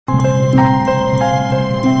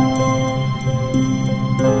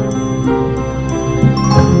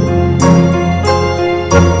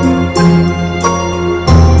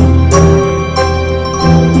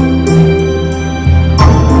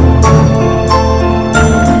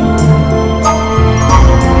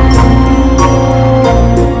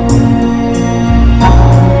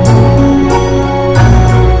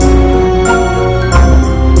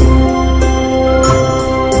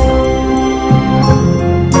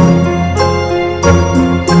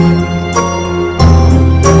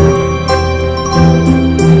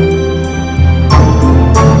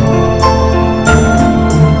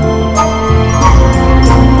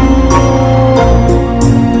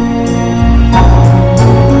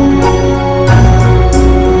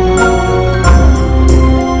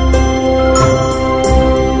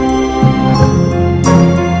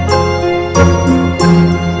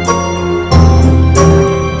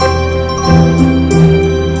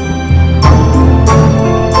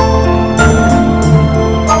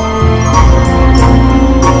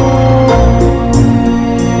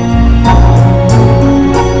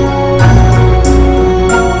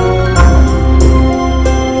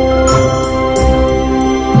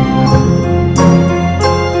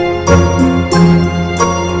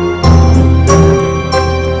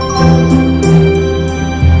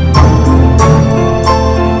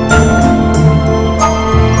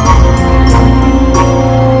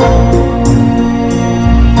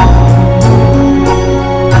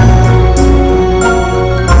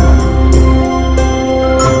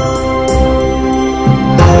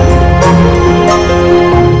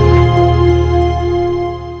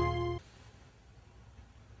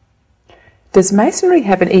Does Masonry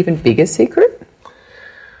have an even bigger secret?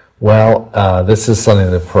 Well, this is something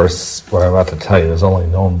that, of course, what I'm about to tell you is only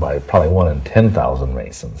known by probably 1 in 10,000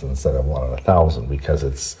 Masons instead of 1 in 1,000, because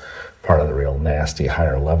it's part of the real nasty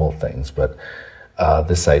higher level things. But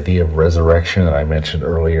this idea of resurrection that I mentioned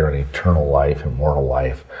earlier, and eternal life, immortal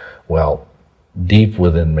life, well, deep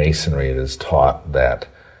within Masonry it is taught that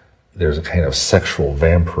there's a kind of sexual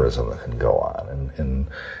vampirism that can go on.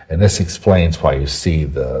 And this explains why you see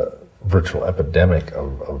the virtual epidemic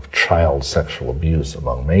of child sexual abuse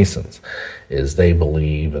among Masons, is they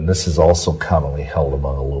believe, and this is also commonly held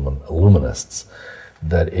among Illuminists,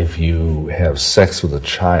 that if you have sex with a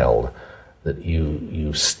child, that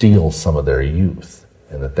you steal some of their youth,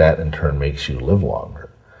 and that in turn makes you live longer.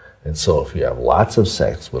 And so if you have lots of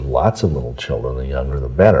sex with lots of little children, the younger the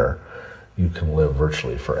better, you can live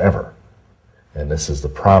virtually forever. And this is the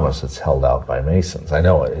promise that's held out by Masons. I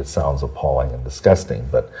know it sounds appalling and disgusting,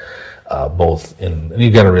 but and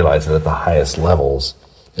you've got to realize that at the highest levels,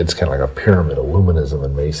 it's kind of like a pyramid. Illuminism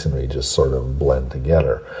and Masonry just sort of blend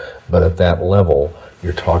together. But at that level,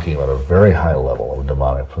 you're talking about a very high level of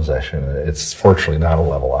demonic possession. It's fortunately not a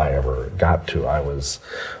level I ever got to. I was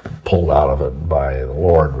pulled out of it by the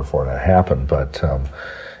Lord before that happened. But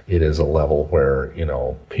it is a level where,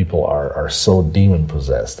 people are so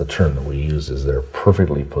demon-possessed. The term that we use is they're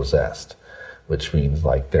perfectly possessed, which means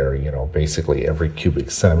like they're, basically every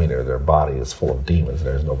cubic centimeter of their body is full of demons and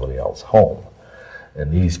there's nobody else home.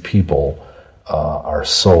 And these people are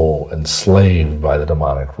so enslaved by the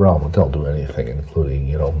demonic realm that they'll do anything,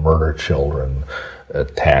 including, murder children,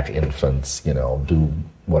 attack infants, do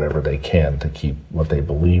whatever they can to keep what they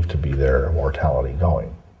believe to be their immortality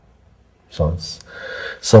going.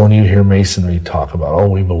 So when you hear Masonry talk about,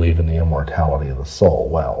 we believe in the immortality of the soul,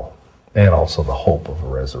 well, and also the hope of a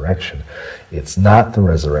resurrection, it's not the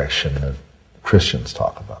resurrection that Christians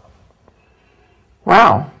talk about.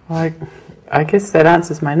 Wow. I guess that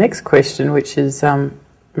answers my next question, which is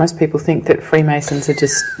most people think that Freemasons are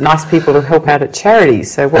just nice people to help out at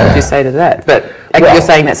charities. So what would you say to that? But you're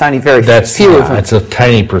saying that's only very few of them. It's a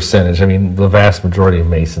tiny percentage. I mean, the vast majority of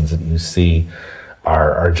Masons that you see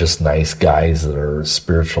are just nice guys that are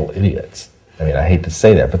spiritual idiots. I mean, I hate to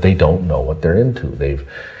say that, but they don't know what they're into.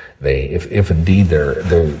 If indeed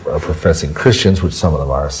they are professing Christians, which some of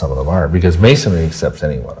them are, some of them aren't, because Masonry accepts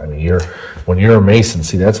anyone. I mean, when you're a Mason,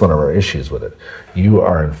 see, that's one of our issues with it. You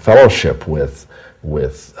are in fellowship with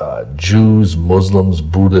Jews, Muslims,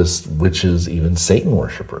 Buddhists, witches, even Satan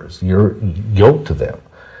worshipers. You're yoked to them.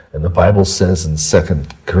 And the Bible says in 2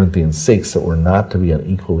 Corinthians 6 that we're not to be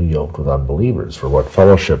unequally yoked with unbelievers. For what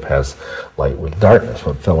fellowship has light with darkness?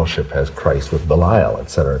 What fellowship has Christ with Belial,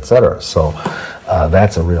 etc., etc.? So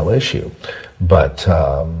that's a real issue. But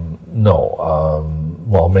while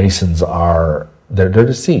Masons they're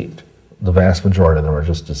deceived. The vast majority of them are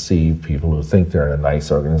just deceived people who think they're in a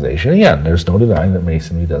nice organization. Again, there's no denying that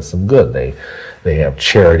Masonry does some good. They have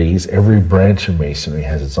charities. Every branch of Masonry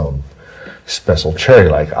has its own special charity,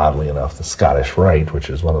 like oddly enough, the Scottish Rite, which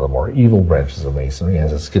is one of the more evil branches of Masonry,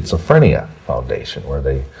 has a schizophrenia foundation where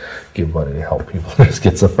they give money to help people who are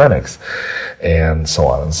schizophrenics, and so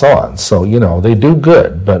on and so on. So, they do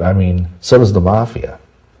good, but I mean, so does the Mafia.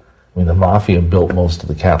 I mean, the Mafia built most of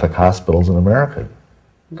the Catholic hospitals in America.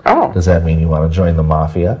 Oh. Does that mean you want to join the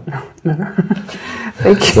Mafia? No.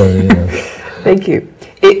 Thank you. So, Thank you.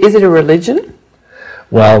 Is it a religion?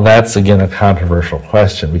 Well, that's, again, a controversial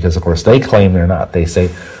question because, of course, they claim they're not. They say,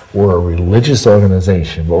 we're a religious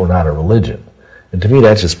organization, but we're not a religion. And to me,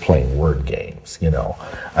 that's just plain word games,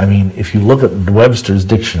 I mean, if you look at Webster's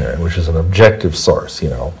dictionary, which is an objective source,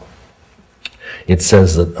 it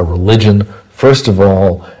says that a religion, first of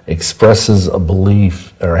all, expresses a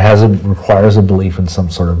belief or requires a belief in some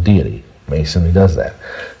sort of deity. Masonry does that.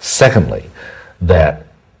 Secondly, that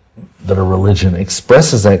a religion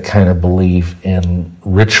expresses that kind of belief in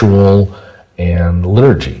ritual and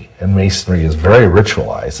liturgy. And Masonry is very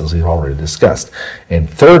ritualized, as we've already discussed. And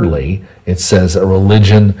thirdly, it says a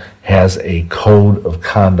religion has a code of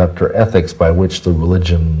conduct or ethics by which the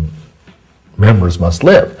religion members must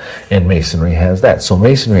live. And Masonry has that. So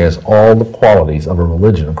Masonry has all the qualities of a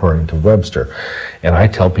religion, according to Webster. And I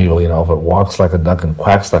tell people, if it walks like a duck and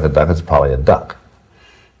quacks like a duck, it's probably a duck.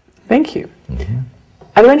 Thank you. Mm-hmm.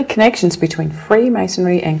 Are there any connections between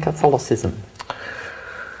Freemasonry and Catholicism?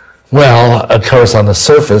 Well, of course, on the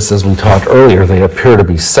surface, as we talked earlier, they appear to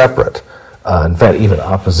be separate. In fact, even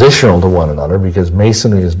oppositional to one another, because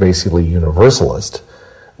Masonry is basically universalist,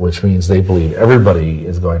 which means they believe everybody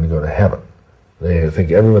is going to go to heaven. They think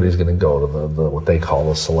everybody's going to go to the what they call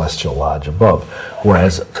the celestial lodge above.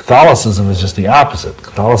 Whereas Catholicism is just the opposite.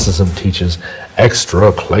 Catholicism teaches extra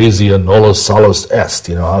ecclesia nulla salus est.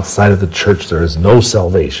 Outside of the church there is no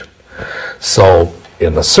salvation. So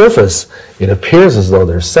in the surface, it appears as though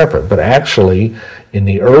they're separate. But actually, in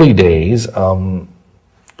the early days, who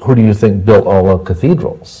do you think built all the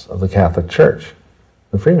cathedrals of the Catholic Church?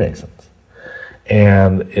 The Freemasons.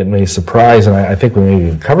 And it may surprise, and I think we maybe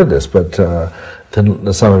even covered this, but to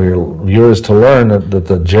some of your viewers to learn that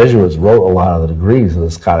the Jesuits wrote a lot of the degrees of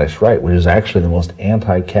the Scottish Rite, which is actually the most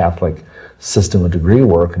anti-Catholic system of degree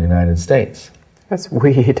work in the United States. That's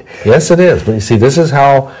weird. Yes, it is. But you see, this is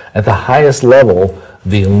how, at the highest level,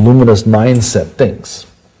 the Illuminist mindset thinks.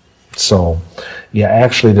 So, yeah,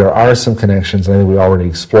 actually there are some connections. I think we already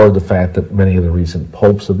explored the fact that many of the recent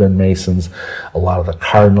popes have been Masons. A lot of the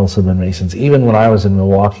cardinals have been Masons. Even when I was in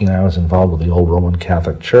Milwaukee and I was involved with the old Roman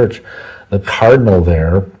Catholic Church, the cardinal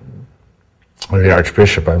there, or the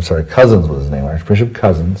Archbishop, Cousins was his name, Archbishop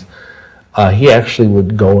Cousins, he actually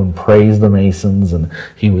would go and praise the Masons, and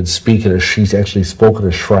he would speak he actually spoke at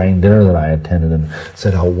a shrine dinner that I attended and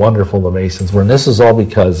said how wonderful the Masons were. And this is all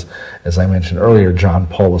because, as I mentioned earlier, John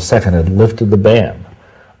Paul II had lifted the ban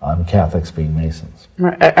on Catholics being Masons.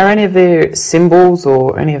 Are any of their symbols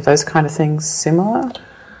or any of those kind of things similar?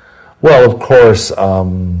 Well, of course,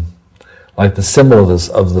 like the symbol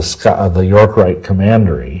of the York Rite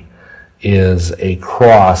Commandery is a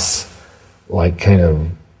cross, like kind of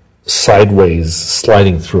sideways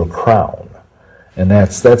sliding through a crown, and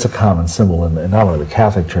that's a common symbol in not only the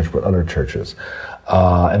Catholic Church but other churches.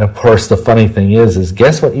 And of course, the funny thing is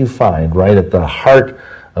guess what you find right at the heart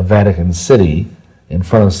of Vatican City, in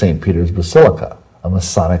front of St. Peter's Basilica, a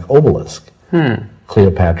Masonic obelisk,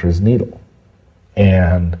 Cleopatra's Needle.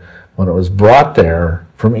 And when it was brought there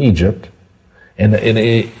from Egypt, and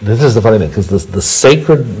this is the funny thing, because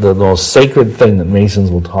the most sacred thing that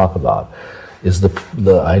Masons will talk about is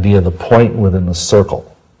the idea of the point within the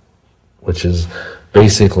circle, which is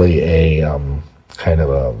basically a kind of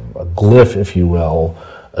a glyph, if you will,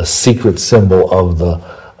 a secret symbol of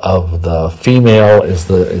the female is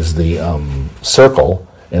the circle,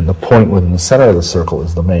 and the point within the center of the circle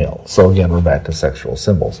is the male. So again, we're back to sexual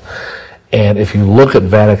symbols. And if you look at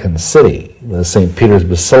Vatican City, the St. Peter's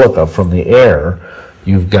Basilica, from the air,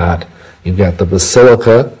 you've got the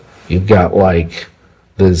basilica, you've got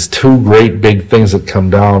there's two great big things that come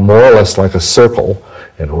down more or less like a circle,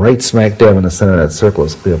 and right smack dab in the center of that circle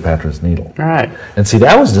is Cleopatra's Needle. Right. And see,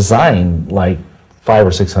 that was designed like 500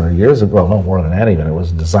 or 600 years ago. Well, no more than that even. It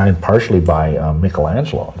was designed partially by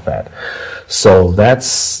Michelangelo, in fact. So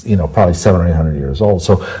that's, probably 700 or 800 years old.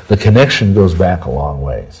 So the connection goes back a long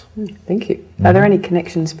ways. Thank you. Are there any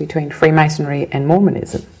connections between Freemasonry and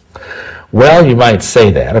Mormonism? Well, you might say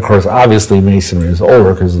that. Of course, obviously Masonry is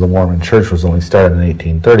older because the Mormon Church was only started in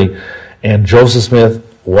 1830. And Joseph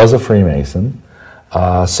Smith was a Freemason.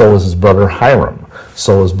 So was his brother Hiram.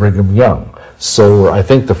 So was Brigham Young. So I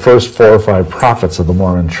think the first 4 or 5 prophets of the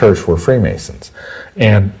Mormon Church were Freemasons.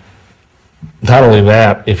 And Not only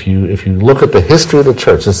that, if you look at the history of the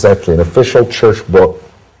church, this is actually an official church book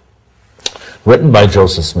written by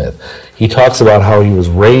Joseph Smith. He talks about how he was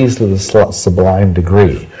raised to the sublime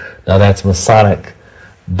degree. Now that's Masonic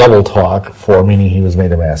double talk for meaning he was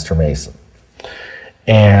made a master mason.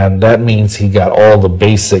 And that means he got all the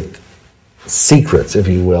basic secrets, if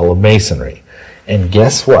you will, of masonry. And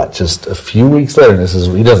guess what? Just a few weeks later, and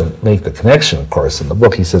he doesn't make the connection, of course, in the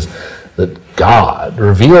book, he says that God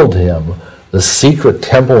revealed to him the secret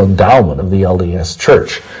temple endowment of the LDS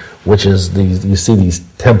Church, which is you see these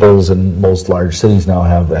temples in most large cities now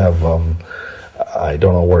have I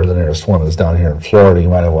don't know where the nearest one is down here in Florida. You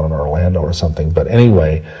might have one in Orlando or something. But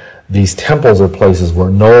anyway, these temples are places where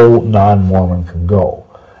no non-Mormon can go,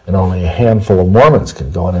 and only a handful of Mormons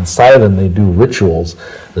can go. And inside them they do rituals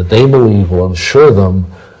that they believe will ensure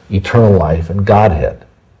them eternal life and godhood.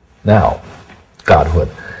 Now,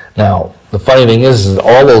 the funny thing is that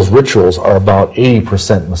all those rituals are about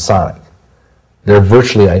 80% Masonic. They're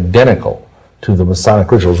virtually identical to the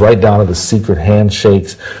Masonic rituals, right down to the secret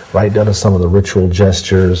handshakes, right down to some of the ritual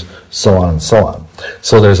gestures, so on and so on.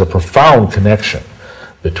 So there's a profound connection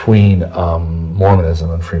between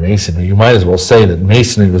Mormonism and Freemasonry. You might as well say that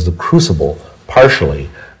Masonry was the crucible, partially,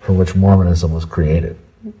 from which Mormonism was created.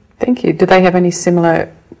 Thank you. Do they have any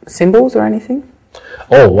similar symbols or anything?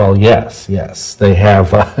 Oh, well, yes. They have,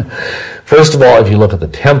 first of all, if you look at the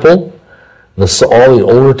temple, all the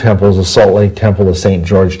older temples, the Salt Lake Temple, the St.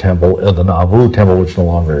 George Temple, the Nauvoo Temple, which no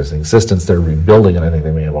longer is in existence, they're rebuilding, and I think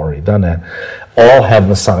they may have already done that, all have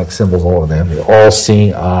Masonic symbols all over them. The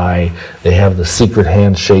all-seeing eye, they have the secret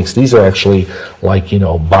handshakes. These are actually like,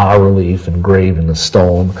 bas-relief engraved in the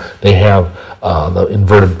stone. They have the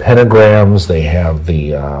inverted pentagrams. They have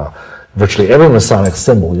the virtually every Masonic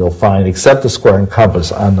symbol you'll find, except the square and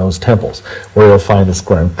compass, on those temples. Where you'll find the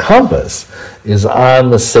square and compass is on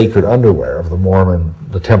the sacred underwear of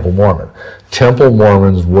the Temple Mormon. Temple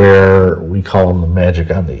Mormons wear, we call them the magic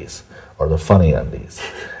undies, or the funny undies.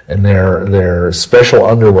 And they're special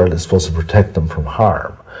underwear that's supposed to protect them from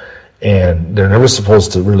harm. And they're never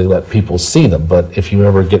supposed to really let people see them, but if you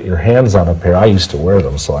ever get your hands on a pair, I used to wear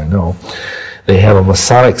them, so I know. They have a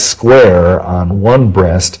Masonic square on one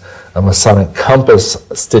breast, a Masonic compass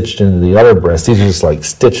stitched into the other breast. These are just like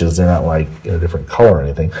stitches. They're not like in a different color or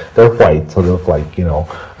anything. They're white, so they look like,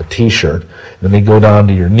 a t-shirt. And they go down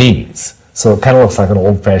to your knees. So it kind of looks like an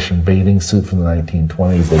old-fashioned bathing suit from the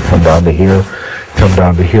 1920s. They come down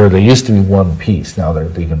to here. They used to be one piece. Now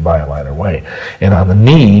you can buy them either way. And on the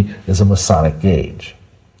knee is a Masonic gauge.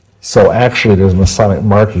 So actually there's Masonic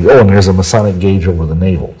marking. Oh, and there's a Masonic gauge over the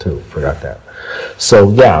navel, too. Forgot that.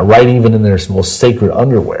 So yeah, right even in their most sacred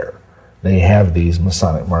underwear, they have these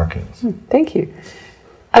Masonic markings. Thank you.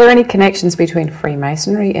 Are there any connections between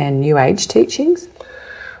Freemasonry and New Age teachings?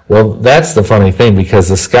 Well, that's the funny thing, because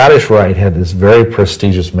the Scottish Rite had this very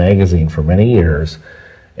prestigious magazine for many years,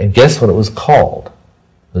 and guess what it was called?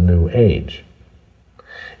 The New Age.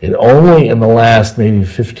 It only in the last maybe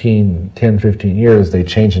 10, 15 years, they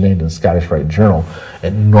changed the name to the Scottish Rite Journal,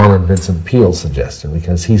 and Norman Vincent Peale suggested,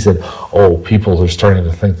 because he said, people are starting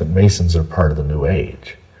to think that Masons are part of the New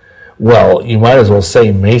Age. Well, you might as well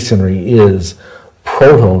say Masonry is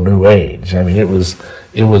proto-New Age. I mean, it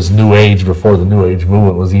was New Age before the New Age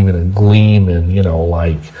movement was even a gleam in,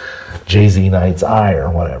 like Jay-Z Knight's eye or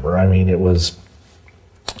whatever. I mean, it was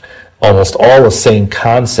almost all the same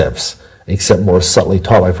concepts, except more subtly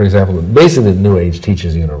taught. Like, for example, basically the New Age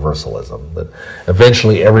teaches universalism, that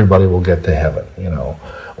eventually everybody will get to heaven,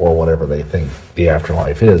 or whatever they think the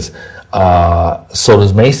afterlife is. So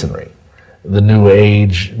does Masonry. The New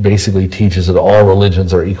Age basically teaches that all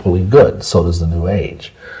religions are equally good. So does the New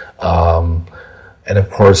Age. And of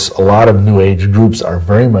course, a lot of New Age groups are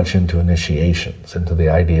very much into initiations, into the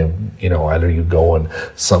idea of, either you go and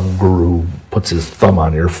some guru puts his thumb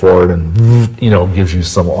on your forehead and, gives you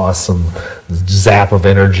some awesome zap of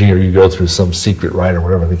energy, or you go through some secret rite, or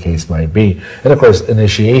whatever the case might be. And of course,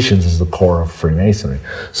 initiations is the core of Freemasonry.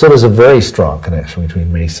 So there's a very strong connection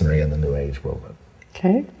between Masonry and the New Age movement.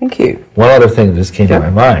 Okay, thank you. One other thing that just came to my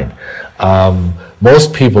mind.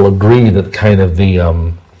 Most people agree that kind of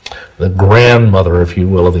the grandmother, if you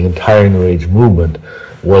will, of the entire New Age movement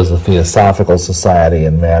was the Theosophical Society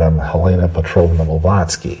and Madame Helena Petrovna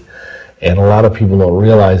Blavatsky. And a lot of people don't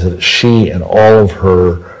realize that she and all of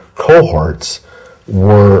her cohorts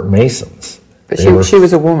were Masons. But she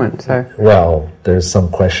was a woman, so... Well, there's some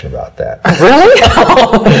question about that. Really?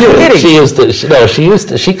 Oh, you're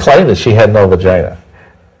kidding. She claimed that she had no vagina.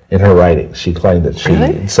 In her writings, she claimed that she...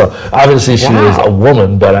 Really? So, obviously she was a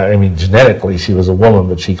woman, but I mean, genetically she was a woman,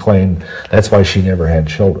 but she claimed that's why she never had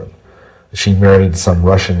children. she married some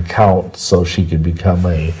Russian count so she could become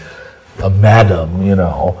a madam, you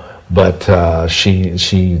know. But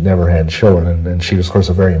she never had children, and she was, of course,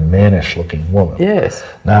 a very mannish-looking woman. Yes.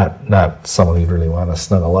 Not someone you'd really want to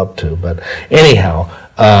snuggle up to. But anyhow,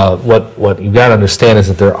 what you've got to understand is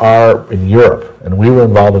that there are in Europe, and we were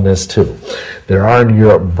involved in this too, there are in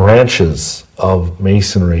Europe branches of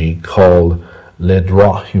Masonry called Les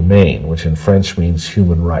Droits Humains, which in French means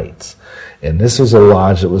human rights. And this was a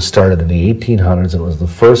lodge that was started in the 1800s, and it was the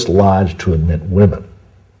first lodge to admit women.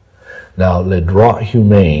 Now, Les Droits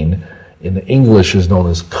Humains in English is known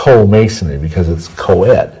as co-masonry because it's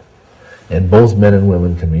co-ed. And both men and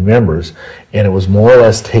women can be members. And it was more or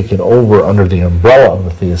less taken over under the umbrella of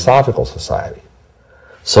the Theosophical Society.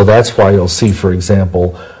 So that's why you'll see, for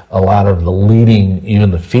example, a lot of the leading,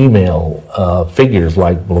 even the female figures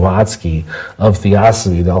like Blavatsky of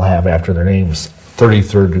Theosophy, they'll have after their names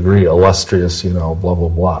 33rd degree illustrious, you know, blah, blah,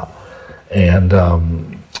 blah. And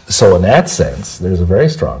so in that sense, there's a very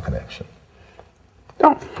strong connection.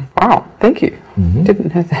 Oh, wow, thank you.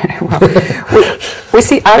 Didn't know that. Well, we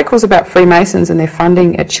see articles about Freemasons and their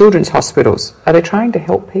funding at children's hospitals. Are they trying to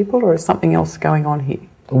help people, or is something else going on here?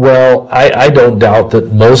 Well, I don't doubt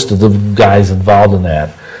that most of the guys involved in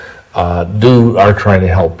that are trying to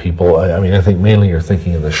help people. I mean, I think mainly you're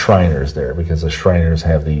thinking of the Shriners there, because the Shriners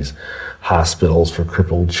have these hospitals for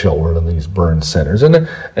crippled children and these burn centers. And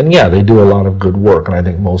yeah, they do a lot of good work, and I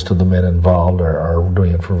think most of the men involved are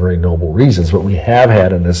doing it for very noble reasons. But we have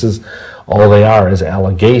had, and this is all they are, is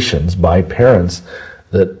allegations by parents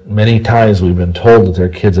that many times we've been told that their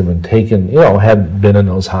kids have been taken, you know, had been in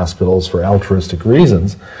those hospitals for altruistic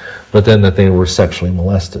reasons, but then that they were sexually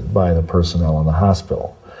molested by the personnel in the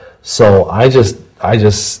hospital. So I just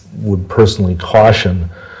would personally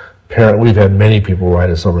caution we've had many people write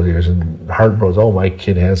us over the years, and heart broke, oh, my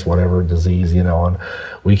kid has whatever disease, you know, and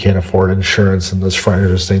we can't afford insurance, and the Shriners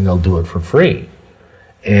are saying they'll do it for free.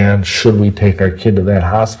 And should we take our kid to that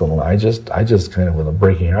hospital? I just kind of with a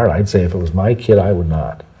breaking heart, I'd say if it was my kid, I would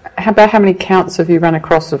not. How many counts have you run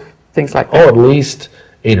across of things like that? Oh, at least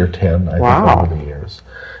 8 or 10, I think, over the years.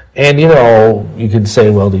 And, you know, you could say,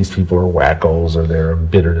 well, these people are wackos or they're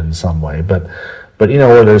embittered in some way, but you know,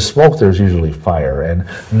 where there's smoke, there's usually fire. And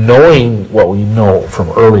knowing what we know from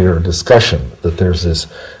earlier discussion, that there's this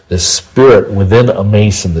spirit within a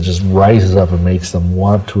Mason that just rises up and makes them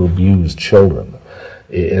want to abuse children.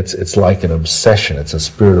 It's like an obsession. It's a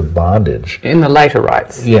spirit of bondage. In the later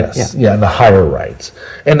rites. Yes, yeah, in the higher rites.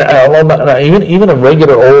 And even a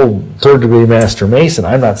regular old third-degree Master Mason,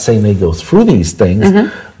 I'm not saying they go through these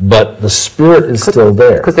things, but the spirit is still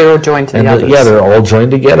there. Because they're all joined to the others. Yeah, they're all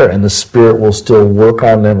joined together, and the spirit will still work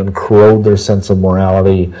on them and corrode their sense of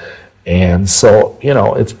morality. And so, you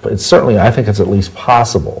know, it's certainly, I think it's at least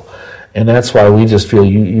possible. And that's why we just feel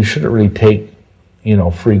you shouldn't really take, you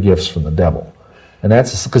know, free gifts from the devil. And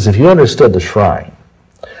that's because if you understood the shrine,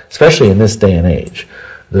 especially in this day and age,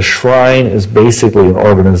 the shrine is basically an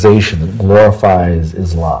organization that glorifies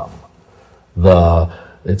Islam.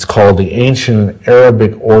 It's called the Ancient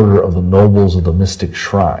Arabic Order of the Nobles of the Mystic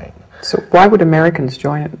Shrine. So why would Americans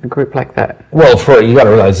join a group like that? Well, you got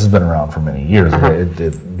to realize this has been around for many years,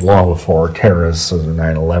 long before terrorists or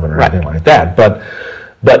 9/11 or anything like that.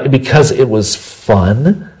 But because it was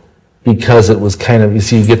fun, because it was kind of,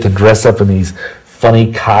 you get to dress up in these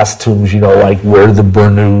funny costumes, you know, like wear the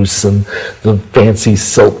burnous and the fancy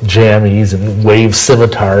silk jammies and wave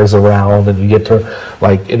scimitars around, and you get to,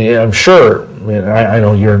 like, and I'm sure, I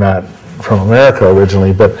know you're not from America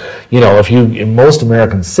originally, but, you know, in most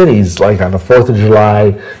American cities, like on the 4th of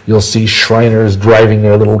July, you'll see Shriners driving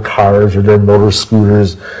their little cars or their motor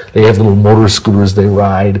scooters. They have little motor scooters they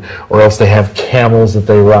ride, or else they have camels that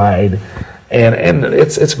they ride. And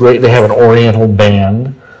it's great. They have an Oriental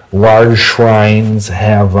band. Large shrines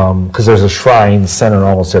have, because there's a shrine center in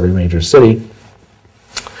almost every major city,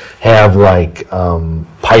 have like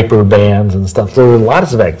piper bands and stuff. So there's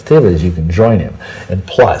lots of activities you can join in. And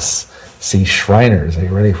plus, see, Shriners, are you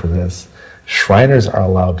ready for this? Shriners are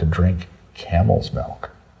allowed to drink camel's milk.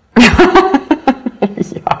 Yuck.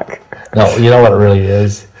 No, you know what it really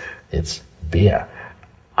is? It's beer.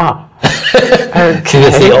 Ah.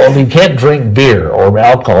 Okay. You can't drink beer or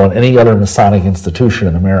alcohol in any other Masonic institution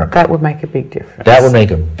in America. That would make a big difference. That would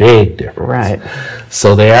make a big difference. Right.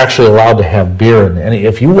 So they're actually allowed to have beer. And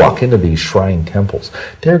if you walk into these shrine temples,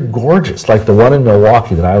 they're gorgeous. Like the one in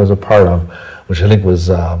Milwaukee that I was a part of, which I think was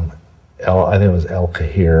El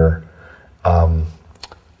Kahir.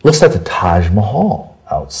 Looks like the Taj Mahal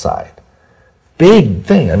outside. Big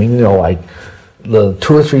thing. I mean, you know, like the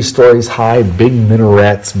 2 or 3 stories high, big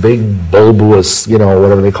minarets, big bulbous,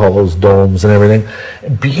 whatever they call those domes and everything.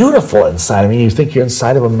 Beautiful inside. I mean, you think you're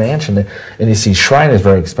inside of a mansion, and you see shrine is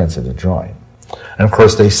very expensive to join. And of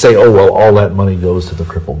course they say, oh, well, all that money goes to the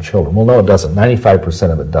crippled children. Well, no, it doesn't.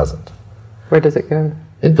 95% of it doesn't. Where does it go?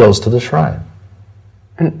 It goes to the shrine.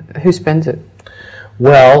 And who spends it?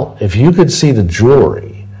 Well, if you could see the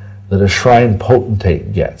jewelry that a shrine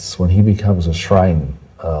potentate gets when he becomes a shrine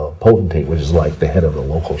potentate, which is like the head of the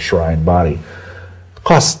local shrine body, it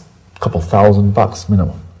costs a couple $1,000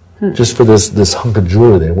 minimum, just for this hunk of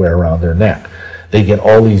jewelry they wear around their neck. They get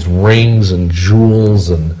all these rings and jewels,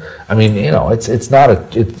 and I mean, it's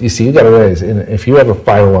not you see, you got to realize, if you have a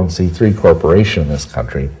 501c3 corporation in this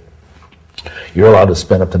country, you're allowed to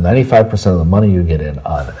spend up to 95% of the money you get in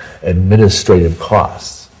on administrative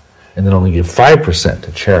costs, and then only give 5%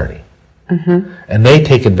 to charity. Mm-hmm. And they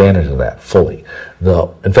take advantage of that fully.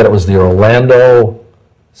 In fact, it was the Orlando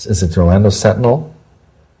Sentinel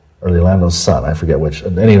or the Orlando Sun, I forget which.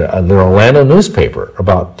 Anyway, the Orlando newspaper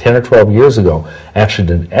about 10 or 12 years ago actually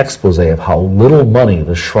did an expose of how little money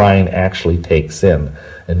the shrine actually takes in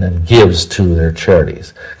and then gives to their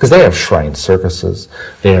charities. Because they have shrine circuses,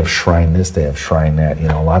 they have shrine this, they have shrine that,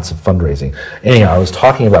 lots of fundraising. Anyhow, I was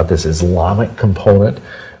talking about this Islamic component.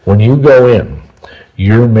 When you go in,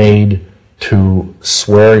 you're made to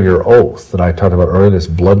swear your oath that I talked about earlier, this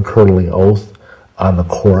blood-curdling oath on the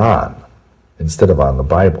Quran instead of on the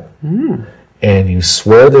Bible. Mm. And you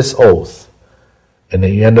swear this oath, and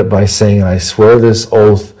then you end up by saying, I swear this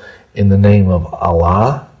oath in the name of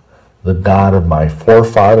Allah, the God of my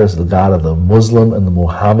forefathers, the God of the Muslim and the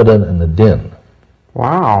Muhammadan and the Din.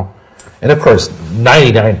 Wow. And of course,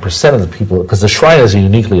 99% of the people, because the shrine is a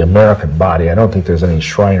uniquely American body, I don't think there's any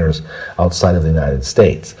Shriners outside of the United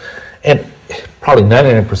States. And probably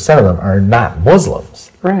 99% of them are not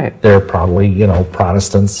Muslims. Right. They're probably,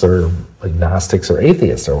 Protestants or agnostics or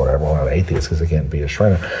atheists or whatever. Well, not atheists because they can't be a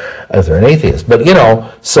Shriner if they're an atheist. But,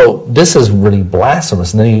 so this is really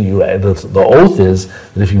blasphemous. And then the oath is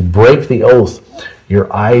that if you break the oath,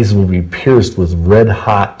 your eyes will be pierced with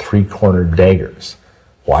red-hot 3-cornered daggers.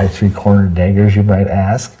 Why 3-cornered daggers, you might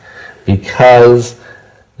ask? Because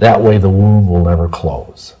that way the wound will never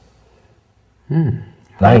close.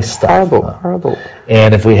 Nice stuff. Horrible.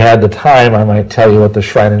 And if we had the time, I might tell you what the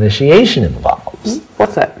shrine initiation involves.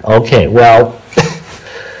 What's that? Okay, well,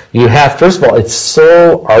 you have, first of all, it's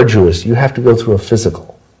so arduous, you have to go through a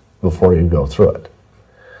physical before you go through it.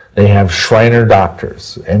 They have Shriner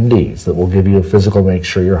doctors, MDs, that will give you a physical, make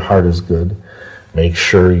sure your heart is good, make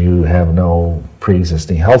sure you have no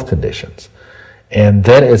pre-existing health conditions. And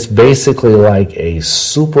then it's basically like a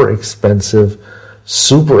super expensive,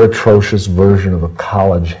 super atrocious version of a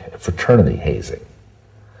college fraternity hazing.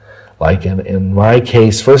 Like in my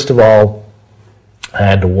case, first of all, I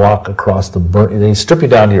had to walk across they strip you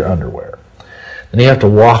down to your underwear. Then you have to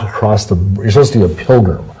walk across you're supposed to do a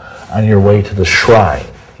pilgrim on your way to the shrine,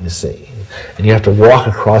 you see. And you have to walk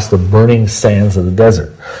across the burning sands of the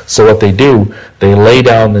desert. So what they do, they lay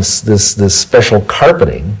down this special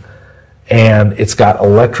carpeting, and it's got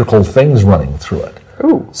electrical things running through it.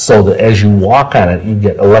 Ooh. So that as you walk on it, you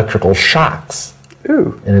get electrical shocks.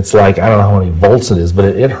 Ooh. And it's like, I don't know how many volts it is, but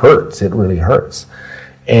it hurts. It really hurts.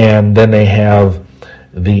 And then they have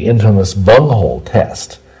the infamous bunghole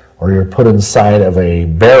test, where you're put inside of a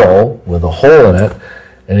barrel with a hole in it,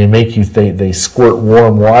 and they squirt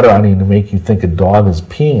warm water on you to make you think a dog is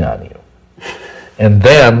peeing on you. And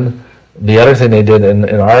then the other thing they did in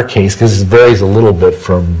our case, because it varies a little bit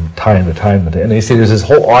from time to time, and they say there's this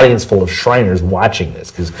whole audience full of Shriners watching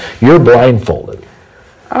this, because you're blindfolded.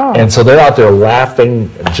 Oh. And so they're out there laughing,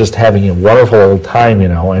 just having a wonderful old time,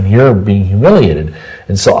 and you're being humiliated.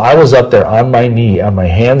 And so I was up there on my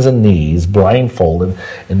hands and knees, blindfolded,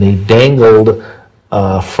 and they dangled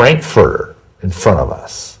a Frankfurter in front of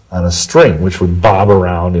us on a string, which would bob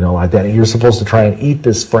around, like that. And you're supposed to try and eat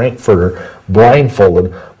this Frankfurter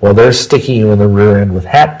blindfolded while they're sticking you in the rear end with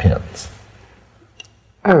hat pins.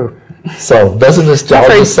 Oh. So doesn't this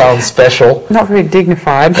just sound special? Not very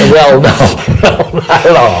dignified. Well, no, not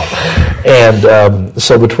at all. And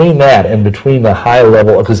so between that and between the high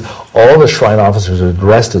level, because all the shrine officers are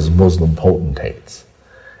dressed as Muslim potentates.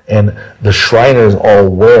 And the Shriners all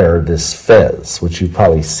wear this fez, which you've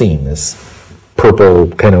probably seen, this purple,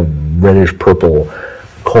 kind of reddish purple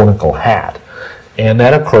conical hat. And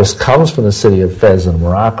that, of course, comes from the city of Fez in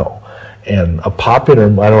Morocco. And a popular, I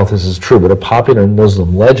don't know if this is true, but a popular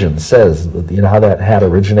Muslim legend says that, how that hat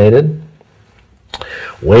originated?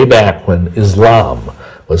 Way back when Islam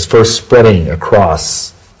was first spreading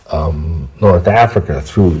across North Africa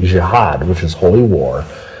through jihad, which is holy war,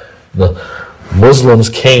 the Muslims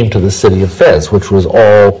came to the city of Fez, which was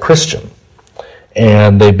all Christian.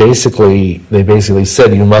 And they basically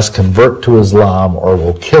said, you must convert to Islam or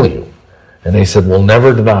we'll kill you. And they said, we'll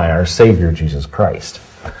never deny our Savior, Jesus Christ.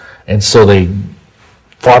 And so they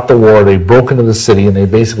fought the war, they broke into the city, and they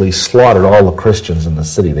basically slaughtered all the Christians in the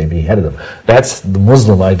city. They beheaded them. That's the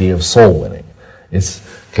Muslim idea of soul winning. It's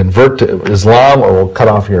convert to Islam or we'll cut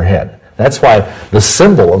off your head. That's why the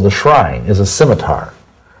symbol of the shrine is a scimitar.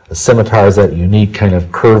 A scimitar is that unique kind of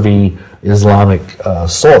curvy Islamic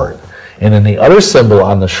sword. And then the other symbol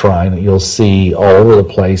on the shrine that you'll see all over the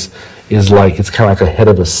place is like, it's kind of like a head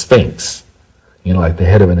of a sphinx. You know, like the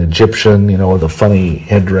head of an Egyptian, you know, with a funny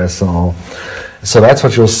headdress and all. So that's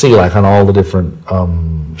what you'll see like on all the different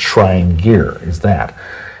shrine gear is that.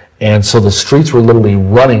 And so the streets were literally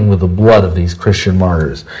running with the blood of these Christian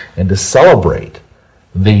martyrs. And to celebrate,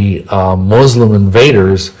 the Muslim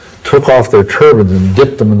invaders took off their turbans and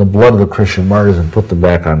dipped them in the blood of the Christian martyrs and put them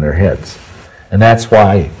back on their heads. And that's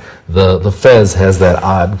why the fez has that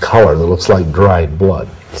odd color that looks like dried blood.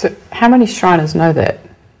 So how many Shriners know that?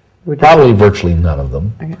 Probably virtually none of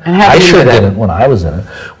them. Okay. And how I did you sure know that? didn't when I was in it.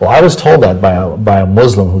 Well, I was told that by a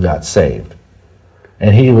Muslim who got saved.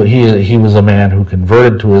 And he was a man who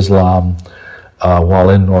converted to Islam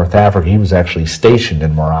while in North Africa. He was actually stationed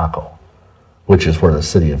in Morocco, which is where the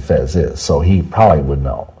city of Fez is. So he probably would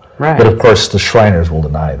know. Right. But of course, the Shriners will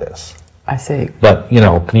deny this. I see. But, you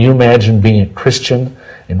know, can you imagine being a Christian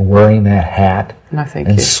and wearing that hat? No, thank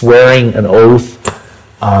and you. swearing an oath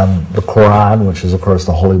on the Quran, which is, of course,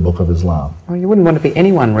 the holy book of Islam? Well, you wouldn't want to be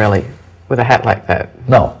anyone, really, with a hat like that.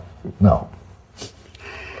 No.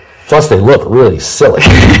 Plus, they look really silly.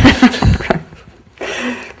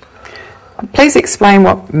 Please explain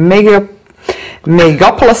what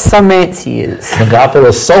megapolosomancy is.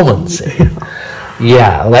 Megapolosomancy.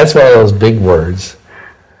 Yeah, that's one of those big words.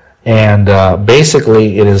 And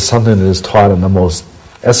basically, it is something that is taught in the most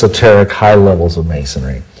esoteric high levels of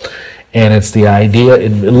Masonry. And it's the idea,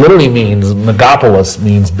 it literally means, megapolis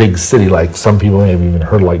means big city, like some people may have even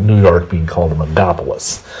heard like New York being called a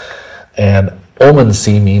megapolis. And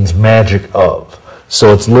omancy means magic of.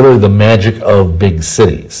 So it's literally the magic of big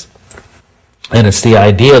cities. And it's the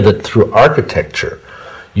idea that through architecture,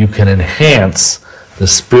 you can enhance the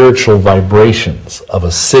spiritual vibrations of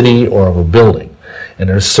a city or of a building. And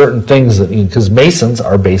there's certain things that, because Masons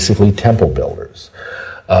are basically temple builders.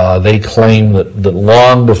 They claim that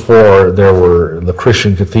long before there were the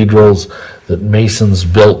Christian cathedrals, that Masons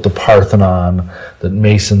built the Parthenon, that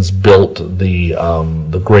Masons built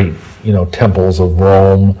the great temples of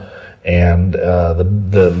Rome, and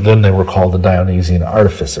then they were called the Dionysian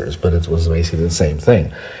artificers, but it was basically the same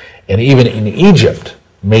thing. And even in Egypt,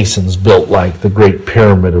 Masons built like the great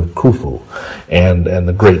pyramid of Khufu and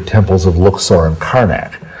the great temples of Luxor and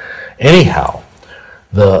Karnak. Anyhow,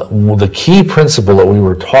 the key principle that we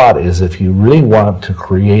were taught is if you really want to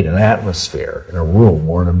create an atmosphere in a room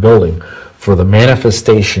or in a building for the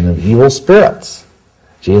manifestation of evil spirits,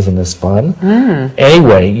 gee, isn't this fun?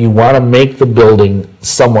 Anyway, you want to make the building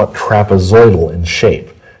somewhat trapezoidal in shape.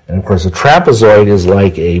 And of course, a trapezoid is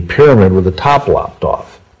like a pyramid with the top lopped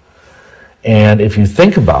off. And if you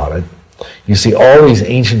think about it, you see all these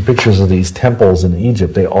ancient pictures of these temples in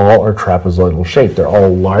Egypt, they all are trapezoidal shaped. They're all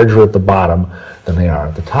larger at the bottom than they are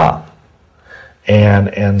at the top.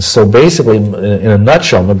 And so basically, in a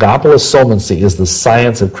nutshell, megapolosomancy is the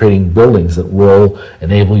science of creating buildings that will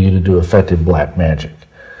enable you to do effective black magic.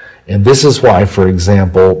 And this is why, for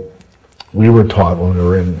example, we were taught when we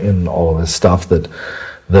were in all of this stuff that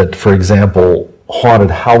for example,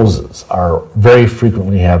 haunted houses are very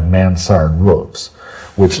frequently have mansard roofs,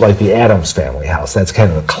 which, like the Addams Family house, that's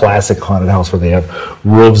kind of a classic haunted house where they have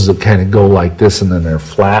roofs that kind of go like this and then they're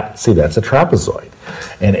flat. See, that's a trapezoid.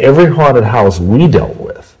 And every haunted house we dealt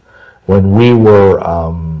with when we were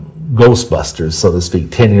Ghostbusters, so to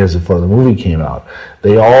speak, 10 years before the movie came out,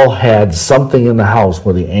 they all had something in the house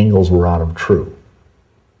where the angles were out of true.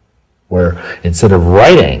 Where instead of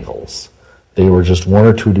right angles, they were just 1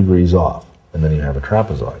 or 2 degrees off. And then you have a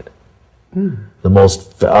trapezoid.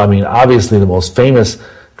 Obviously the most famous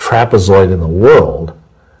trapezoid in the world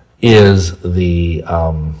is the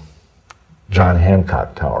John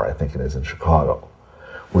Hancock Tower, I think it is, in Chicago,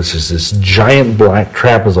 which is this giant black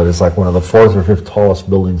trapezoid. It's like one of the 4th or 5th tallest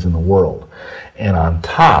buildings in the world. And on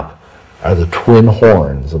top are the twin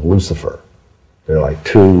horns of Lucifer. They're like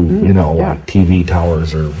two, like TV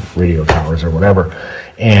towers or radio towers or whatever.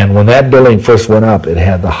 And when that building first went up, it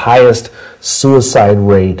had the highest suicide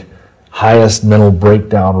rate, highest mental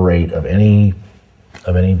breakdown rate of any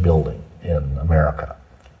building in America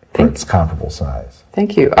for its comparable size.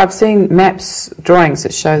 Thank you. I've seen maps, drawings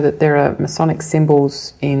that show that there are Masonic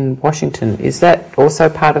symbols in Washington. Is that also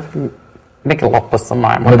part of Yes,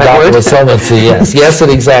 yes, it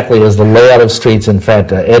exactly is the layout of streets. In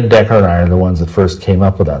fact, Ed Decker and I are the ones that first came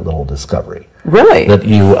up with that little discovery. Really? That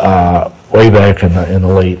you, way back in the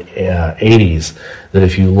late 80s, that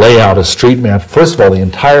if you lay out a street map, first of all, the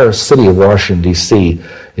entire city of Washington, D.C.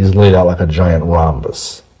 is laid out like a giant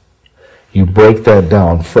rhombus. You break that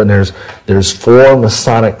down, and there's 4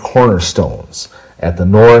 Masonic cornerstones at the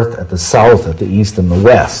north, at the south, at the east, and the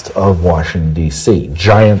west of Washington, D.C.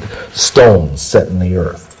 Giant stones set in the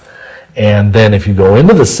earth. And then if you go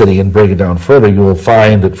into the city and break it down further, you will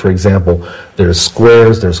find that, for example, there's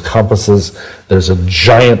squares, there's compasses, there's a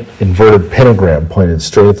giant inverted pentagram pointed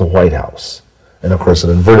straight at the White House. And of course,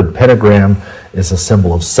 an inverted pentagram is a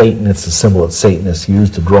symbol of Satan. It's a symbol that Satanists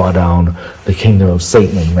use to draw down the kingdom of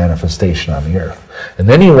Satan and manifestation on the earth. And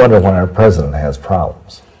then you wonder why our president has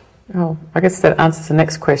problems. Oh, I guess that answers the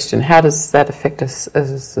next question. How does that affect us as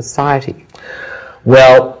a society?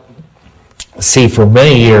 Well, see, for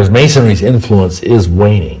many years, Masonry's influence is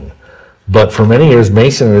waning. But for many years,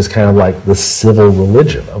 Masonry is kind of like the civil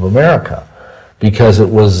religion of America, because it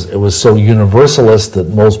was so universalist that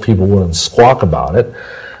most people wouldn't squawk about it.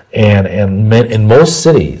 And in most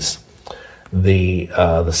cities, the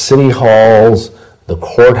city halls, the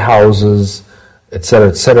courthouses, et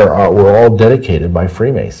cetera, were all dedicated by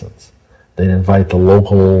Freemasons. They'd invite the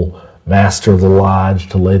local master of the lodge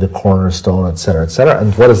to lay the cornerstone, et cetera, et cetera.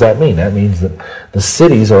 And what does that mean? That means that the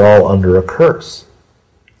cities are all under a curse.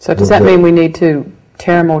 So does that mean we need to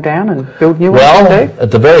tear them all down and build new ones? Well, at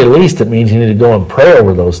the very least, it means you need to go and pray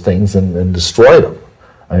over those things and destroy them.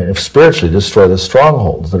 I mean, spiritually destroy the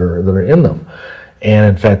strongholds that are in them. And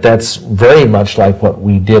in fact, that's very much like what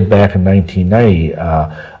we did back in 1990.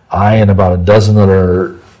 I and about a dozen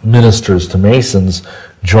other ministers to Masons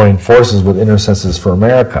joined forces with Intercessors for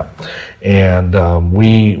America. And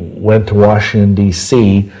we went to Washington,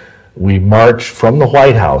 D.C. We marched from the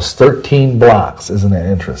White House, 13 blocks, isn't that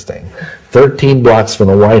interesting? 13 blocks from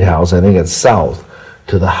the White House, I think it's south,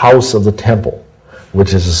 to the House of the Temple,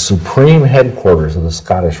 which is the supreme headquarters of the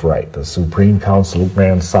Scottish Rite, the Supreme Council of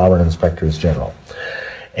Grand Sovereign Inspectors General.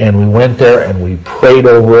 And we went there and we prayed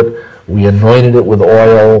over it, we anointed it with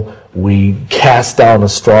oil, we cast down the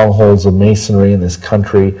strongholds of Masonry in this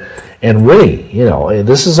country. And really,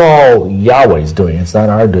 this is all Yahweh's doing. It's not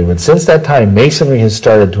our doing. But since that time, Masonry has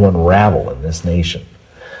started to unravel in this nation.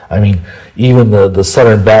 I mean, even the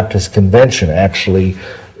Southern Baptist Convention actually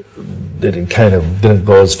didn't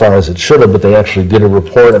go as far as it should have, but they actually did a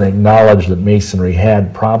report and acknowledged that Masonry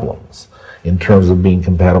had problems in terms of being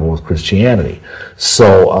compatible with Christianity.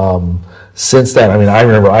 So, since then, I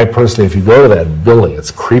remember, I personally, if you go to that building,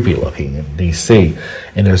 it's creepy looking in D.C.,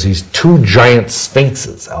 and there's these 2 giant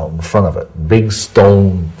sphinxes out in front of it, big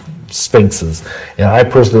stone sphinxes. And I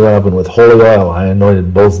personally went up and with holy oil, I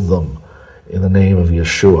anointed both of them in the name of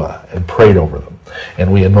Yeshua and prayed over them.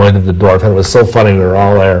 And we anointed the door. It was so funny, we were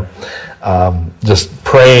all there just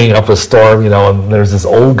praying up a storm, and there's this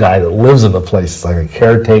old guy that lives in the place. It's like a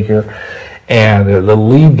caretaker. And the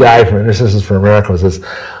lead guy from Intercessors for America was this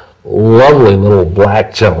lovely little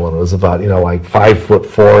black gentleman. It was about, like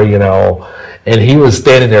 5'4", and he was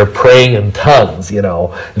standing there praying in tongues, and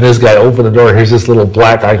this guy opened the door, here's this little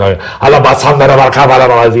black guy going, something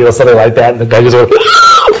like that, and the guy just went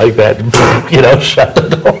like that, shut the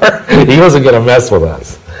door. He wasn't going to mess with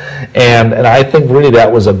us. And I think really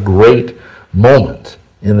that was a great moment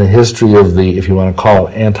in the history of the, if you want to call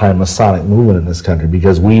it, anti-Masonic movement in this country,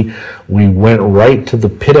 because we went right to the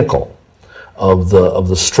pinnacle of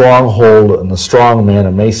the stronghold and the strong man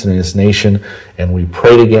of Masonry in this nation, and we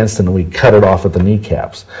prayed against it and we cut it off at the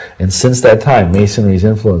kneecaps. And since that time, Masonry's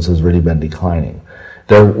influence has really been declining.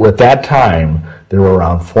 At that time, there were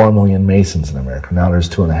around 4 million Masons in America. Now there's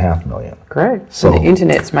 2.5 million. Great. So the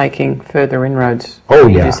internet's making further inroads. Oh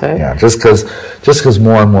yeah, would you say? Yeah. Just because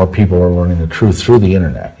more and more people are learning the truth through the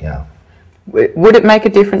internet. Yeah. Would it make a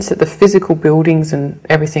difference that the physical buildings and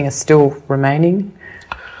everything are still remaining?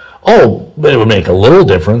 Oh, but it would make a little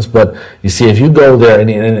difference. But you see, if you go there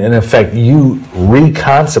and in effect you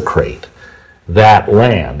reconsecrate that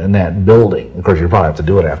land and that building, of course you probably have to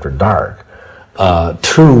do it after dark,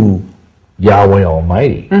 to Yahweh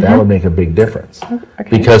Almighty, that would make a big difference. Okay.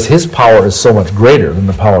 Because His power is so much greater than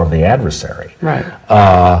the power of the adversary. Right.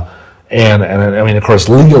 And of course,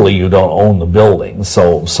 legally you don't own the building,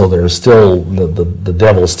 so there's still, the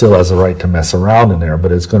devil still has a right to mess around in there,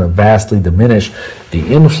 but it's going to vastly diminish the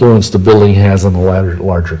influence the building has on the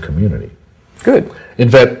larger community. Good. In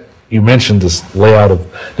fact, you mentioned this layout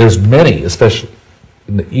of, there's many, especially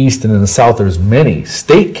in the East and in the South, there's many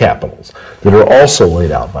state capitals that are also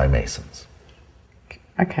laid out by Masons.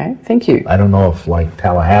 Okay, thank you. I don't know if like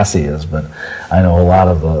Tallahassee is, but I know a lot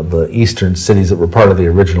of the eastern cities that were part of the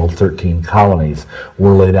original 13 colonies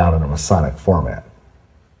were laid out in a Masonic format.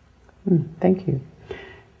 Thank you.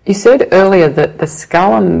 You said earlier that the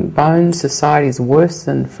Skull and Bones Society is worse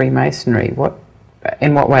than Freemasonry.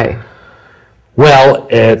 In what way? Well,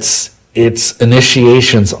 its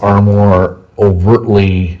initiations are more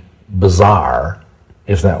overtly bizarre,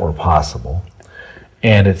 if that were possible,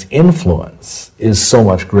 and its influence is so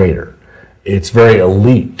much greater. It's very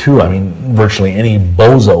elite, too. I mean, virtually any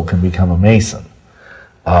bozo can become a Mason,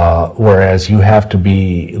 whereas you have to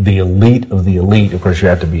be the elite of the elite. Of course, you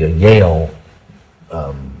have to be a Yale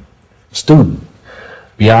student.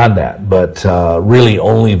 Beyond that, but really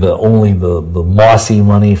only the mossy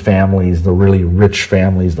money families, the really rich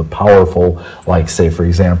families, the powerful, like say for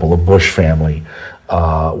example the Bush family,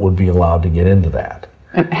 would be allowed to get into that.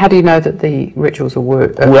 And how do you know that the rituals are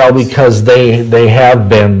well, because they have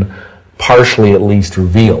been partially at least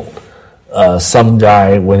revealed. Some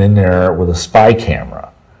guy went in there with a spy camera,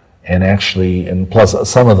 and actually, and plus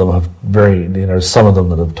some of them have some of them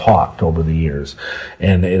that have talked over the years,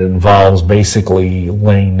 and it involves basically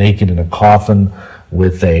laying naked in a coffin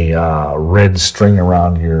with a red string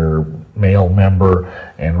around your male member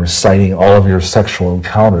and reciting all of your sexual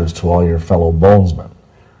encounters to all your fellow bonesmen.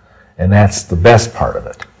 And that's the best part of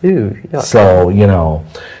it. Ooh, yuck. So,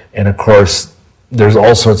 and of course, there's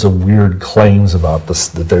all sorts of weird claims about this,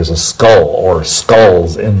 that there's a skull or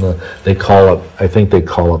skulls in I think they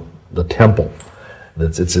call it the temple.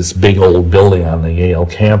 It's this big old building on the Yale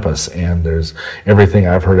campus, and there's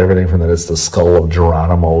I've heard everything from that it's the skull of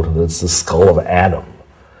Geronimo to that it's the skull of Adam,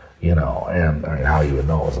 and I mean, how you would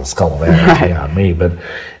know it's the skull of Adam is beyond me, but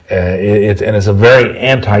it's a very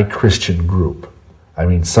anti-Christian group. I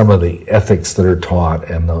mean, some of the ethics that are taught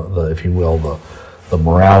and the if you will, the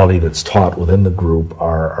morality that's taught within the group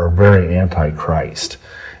are very anti-Christ.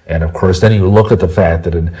 And of course, then you look at the fact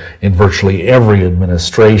that in virtually every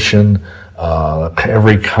administration,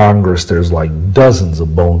 every Congress, there's like dozens of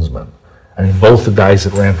bonesmen. I mean, both the guys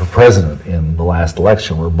that ran for president in the last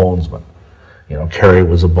election were bonesmen. Kerry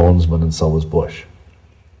was a bonesman and so was Bush.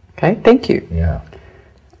 Okay, thank you. Yeah.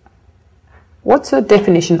 What's a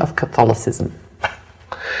definition of Catholicism?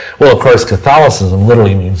 Well, of course, Catholicism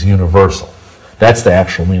literally means universal. That's the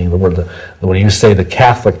actual meaning of the word. When you say the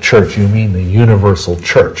Catholic Church, you mean the universal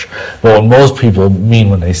church. But what most people mean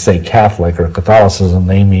when they say Catholic or Catholicism,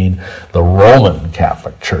 they mean the Roman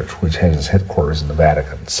Catholic Church, which has its headquarters in the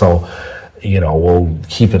Vatican. So, we'll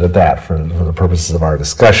keep it at that for the purposes of our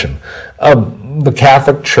discussion. The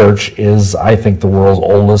Catholic Church is, I think, the world's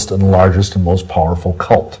oldest and largest and most powerful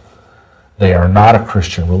cult. They are not a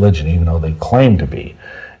Christian religion, even though they claim to be.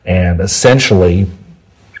 And essentially,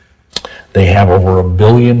 they have over 1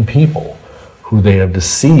 billion people who they have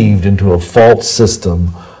deceived into a false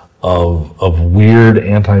system of weird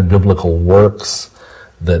anti-biblical works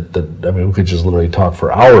that I mean, we could just literally talk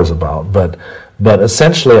for hours about. But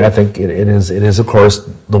essentially, I think it is of course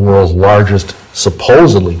the world's largest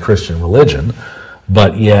supposedly Christian religion,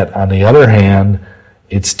 but yet on the other hand,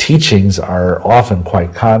 its teachings are often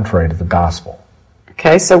quite contrary to the gospel.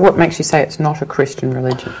 Okay, so what makes you say it's not a Christian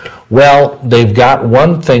religion? Well, they've got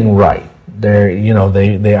one thing right.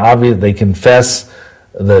 They confess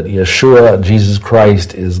that Yeshua, Jesus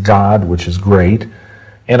Christ, is God, which is great.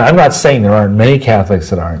 And I'm not saying there aren't many Catholics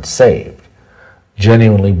that aren't saved,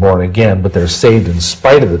 genuinely born again, but they're saved in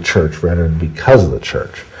spite of the church rather than because of the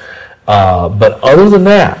church. But other than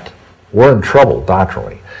that, we're in trouble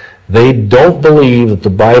doctrinally. They don't believe that the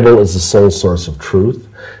Bible is the sole source of truth.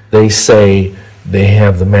 They say they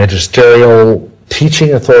have the magisterial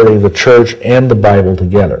teaching authority of the church and the Bible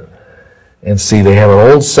together. And see, they have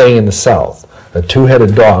an old saying in the South, a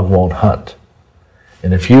two-headed dog won't hunt.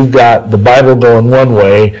 And if you've got the Bible going one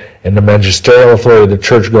way and the magisterial authority of the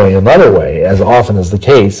church going another way, as often is the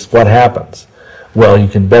case, what happens? Well, you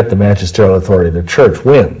can bet the magisterial authority of the church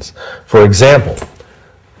wins. For example,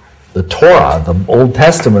 the Torah, the Old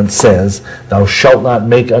Testament says, thou shalt not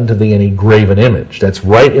make unto thee any graven image. That's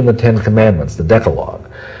right in the Ten Commandments, the Decalogue.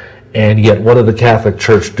 And yet, what did the Catholic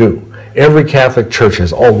Church do? Every Catholic church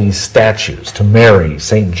has all these statues to Mary,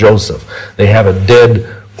 St. Joseph. They have a dead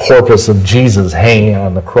corpus of Jesus hanging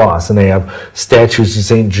on the cross, and they have statues to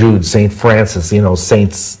St. Jude, St. Francis,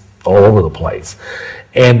 saints all over the place.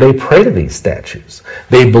 And they pray to these statues.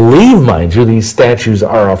 They believe, mind you, these statues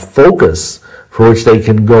are a focus for which they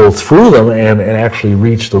can go through them and actually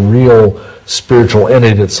reach the real spiritual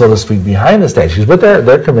entity that's, so to speak, behind the statues. But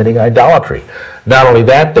they're committing idolatry. Not only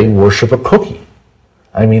that, they worship a cookie.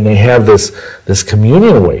 I mean, they have this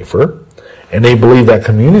communion wafer, and they believe that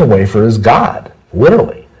communion wafer is God,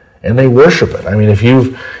 literally. And they worship it. I mean, if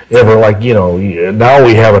you've ever, now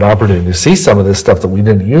we have an opportunity to see some of this stuff that we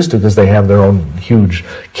didn't used to because they have their own huge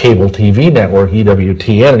cable TV network,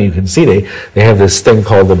 EWTN, and you can see they have this thing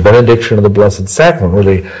called the Benediction of the Blessed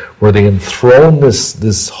Sacrament, where they enthrone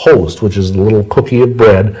this host, which is a little cookie of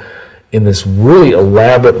bread, in this really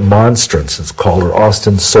elaborate monstrance. It's called an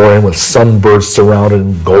ostensorium with sunbursts around it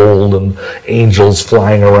and gold and angels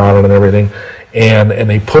flying around it and everything. And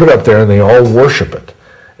they put it up there and they all worship it.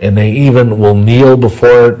 And they even will kneel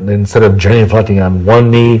before it, and instead of genuflecting on one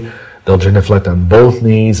knee, they'll genuflect on both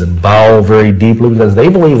knees and bow very deeply because they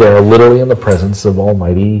believe they are literally in the presence of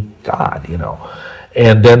Almighty God,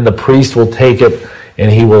 And then the priest will take it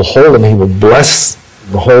and he will hold it and he will bless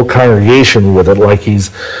the whole congregation with it like he's,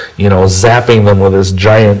 zapping them with this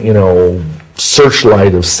giant,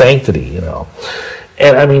 searchlight of sanctity,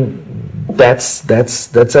 And I mean, that's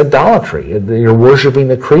idolatry. You're worshiping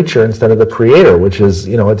the creature instead of the creator, which is,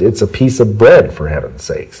 it's a piece of bread, for heaven's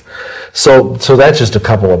sakes. So that's just a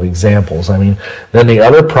couple of examples. I mean, then the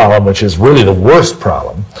other problem, which is really the worst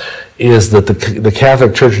problem, is that the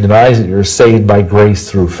Catholic Church denies that you're saved by grace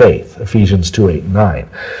through faith, Ephesians 2:8-9.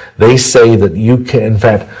 They say that you can, in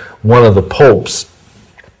fact, one of the popes,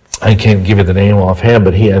 I can't give you the name offhand,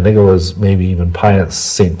 but I think it was maybe even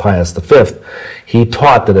St. Pius V, he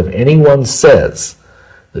taught that if anyone says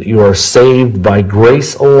that you are saved by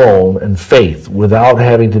grace alone and faith without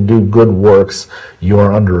having to do good works, you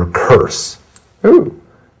are under a curse. Ooh.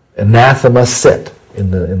 Anathema sit,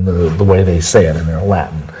 in the way they say it in their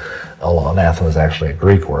Latin. Although anathema is actually a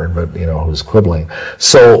Greek word, but who's quibbling.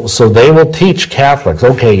 So they will teach Catholics,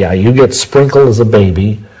 okay, yeah, you get sprinkled as a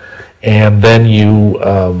baby, and then you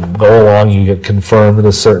go along, you get confirmed at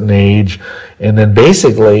a certain age, and then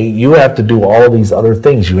basically you have to do all these other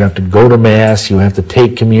things. You have to go to Mass, you have to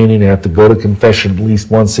take communion, you have to go to confession at least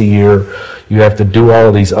once a year, you have to do all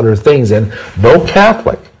of these other things, and no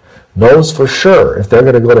Catholic knows for sure if they're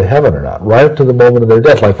going to go to heaven or not, right up to the moment of their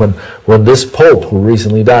death. Like when this Pope, who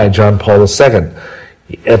recently died, John Paul II,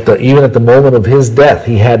 even at the moment of his death,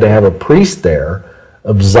 he had to have a priest there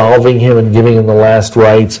absolving him and giving him the last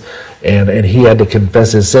rites, and he had to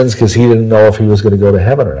confess his sins because he didn't know if he was going to go to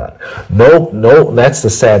heaven or not. No, that's the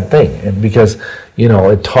sad thing. And because,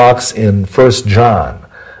 it talks in 1 John,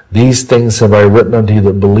 these things have I written unto you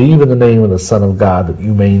that believe in the name of the Son of God, that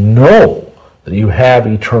you may know that you have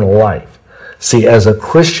eternal life. See, as a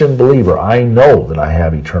Christian believer, I know that I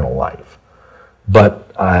have eternal life. But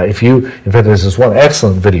in fact, there's this one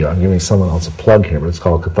excellent video, I'm giving someone else a plug here, but it's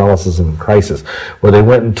called Catholicism in Crisis, where they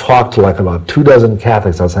went and talked to about 24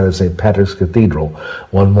 Catholics outside of St. Patrick's Cathedral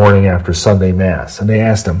one morning after Sunday Mass. And they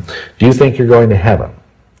asked them, do you think you're going to heaven?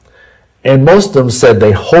 And most of them said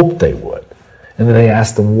they hoped they would. And then they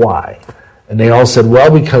asked them why. And they all said,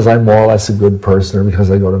 well, because I'm more or less a good person, or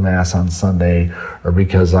because I go to Mass on Sunday, or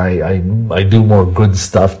because I do more good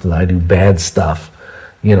stuff than I do bad stuff,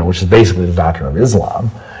 which is basically the doctrine of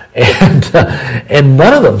Islam. And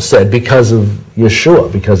none of them said because of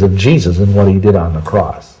Yeshua, because of Jesus and what he did on the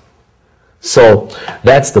cross. So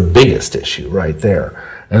that's the biggest issue right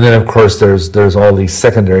there. And then, of course, there's all these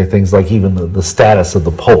secondary things, like even the status of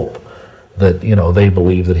the Pope. That, they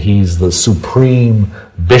believe that he's the supreme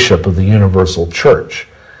bishop of the universal church.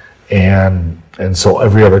 And so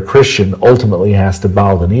every other Christian ultimately has to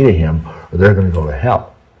bow the knee to him, or they're going to go to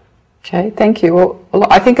hell. Okay, thank you. Well,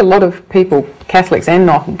 I think a lot of people, Catholics and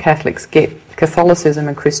non-Catholics, get Catholicism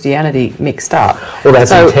and Christianity mixed up. Well,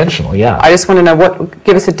 that's intentional, yeah. I just want to know,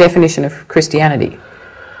 give us a definition of Christianity.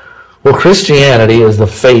 Well, Christianity is the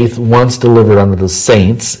faith once delivered unto the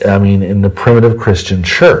saints, in the primitive Christian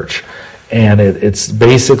church. And it's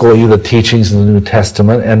basically the teachings of the New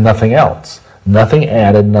Testament and nothing else. Nothing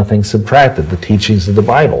added, nothing subtracted, the teachings of the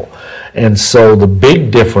Bible. And so the big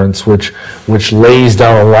difference, which lays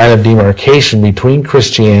down a line of demarcation between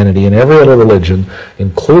Christianity and every other religion,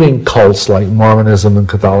 including cults like Mormonism and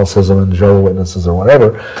Catholicism and Jehovah's Witnesses or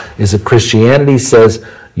whatever, is that Christianity says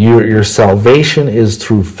your salvation is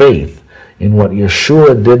through faith in what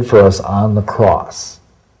Yeshua did for us on the cross.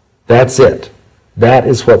 That's it. That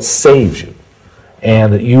is what saves you.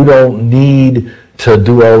 And that you don't need to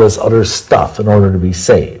do all this other stuff in order to be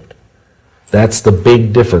saved. That's the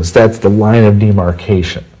big difference. That's the line of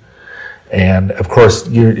demarcation. And, of course,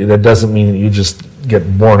 that doesn't mean that you just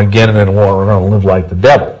get born again and then we're going to live like the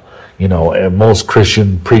devil. most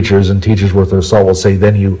Christian preachers and teachers worth their salt will say,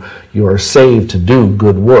 then you are saved to do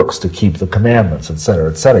good works, to keep the commandments, etc.,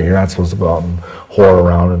 etc. You're not supposed to go out and whore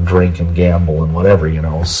around and drink and gamble and whatever,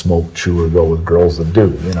 smoke, chew, or go with girls that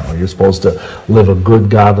do. You're supposed to live a good,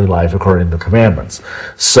 godly life according to the commandments.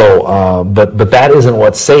 So, but that isn't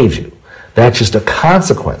what saves you. That's just a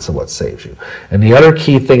consequence of what saves you. And the other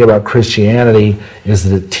key thing about Christianity is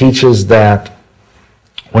that it teaches that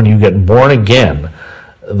when you get born again,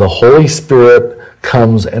 the Holy Spirit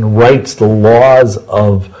comes and writes the laws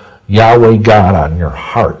of Yahweh God on your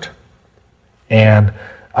heart. And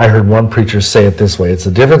I heard one preacher say it this way: it's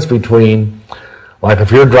the difference between, like, if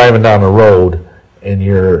you're driving down the road and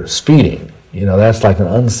you're speeding, that's like an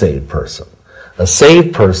unsaved person. A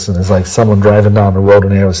saved person is like someone driving down the road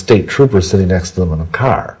and they have a state trooper sitting next to them in a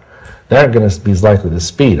car. They aren't going to be as likely to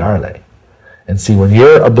speed, are they? And see, when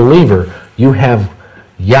you're a believer, you have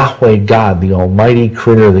Yahweh God, the almighty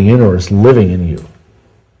creator of the universe, living in you.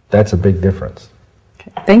 That's a big difference.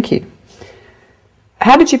 Okay, thank you.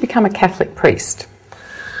 How did you become a Catholic priest?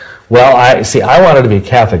 Well, I wanted to be a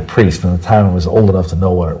Catholic priest from the time I was old enough to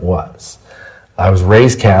know what it was. I was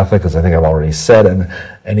raised Catholic, as I think I've already said,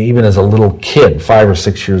 and even as a little kid, 5 or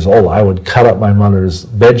 6 years old, I would cut up my mother's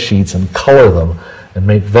bed sheets and color them and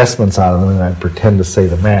make vestments out of them, and I'd pretend to say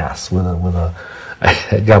the Mass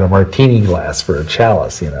I got a martini glass for a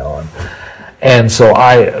chalice, And so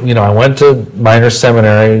I went to minor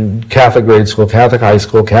seminary, Catholic grade school, Catholic high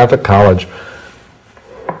school, Catholic college,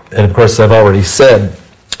 and of course I've already said,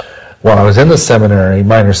 while I was in the seminary,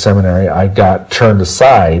 minor seminary, I got turned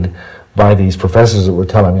aside by these professors that were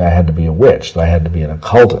telling me I had to be a witch, that I had to be an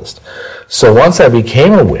occultist. So once I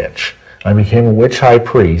became a witch, I became a witch high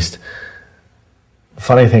priest, a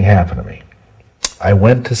funny thing happened to me. I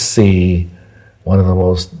went to see one of the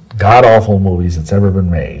most god-awful movies that's ever been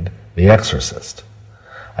made, The Exorcist.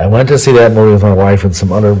 I went to see that movie with my wife and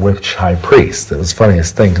some other witch high priests. It was the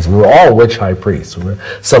funniest thing, because we were all witch high priests. We were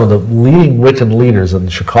some of the leading Wiccan leaders in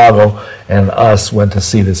Chicago, and us went to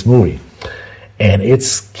see this movie. And it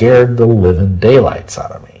scared the living daylights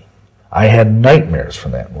out of me. I had nightmares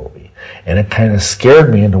from that movie. And it kind of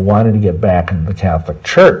scared me into wanting to get back into the Catholic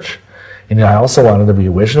Church. And I also wanted to be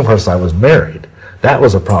a witch, and of course I was married. That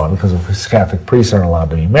was a problem, because Catholic priests aren't allowed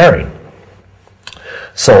to be married.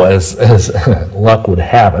 So as luck would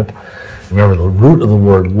have it, remember the root of the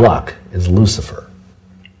word luck is Lucifer.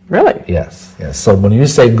 Really? Yes. So when you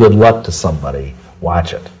say good luck to somebody,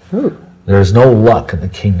 watch it. Ooh. There's no luck in the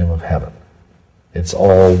kingdom of heaven. It's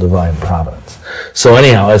all divine providence. So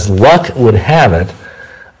anyhow, as luck would have it,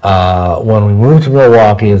 when we moved to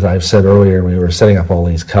Milwaukee, as I've said earlier, we were setting up all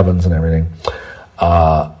these covens and everything,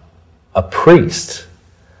 a priest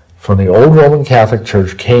from the old Roman Catholic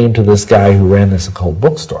Church came to this guy who ran this occult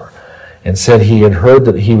bookstore and said he had heard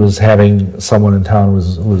that he was having someone in town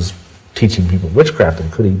who was teaching people witchcraft,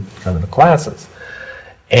 and could he come into classes.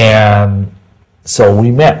 And so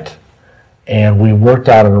we met, and we worked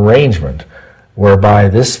out an arrangement whereby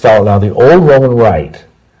this fellow, now the old Roman Rite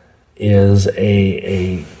is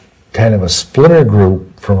a kind of a splinter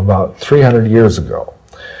group from about 300 years ago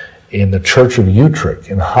in the Church of Utrecht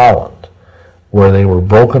in Holland, where they were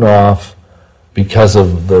broken off because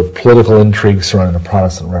of the political intrigue surrounding the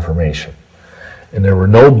Protestant Reformation. And there were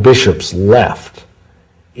no bishops left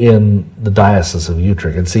in the Diocese of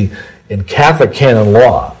Utrecht. And see, in Catholic canon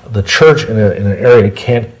law, the church in an area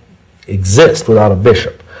can't exist without a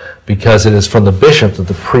bishop, because it is from the bishop that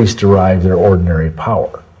the priests derive their ordinary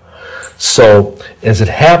power. So, as it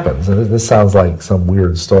happens, and this sounds like some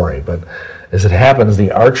weird story, but as it happens,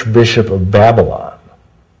 the Archbishop of Babylon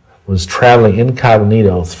was traveling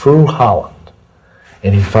incognito through Holland,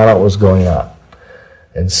 and he found out what was going on.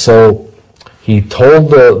 And so he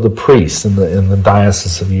told the priests in the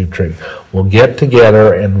Diocese of Utrecht, we'll get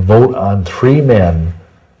together and vote on 3 men,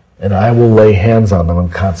 and I will lay hands on them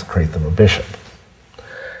and consecrate them a bishop.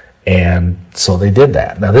 And so they did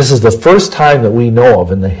that. Now, this is the first time that we know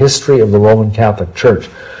of in the history of the Roman Catholic Church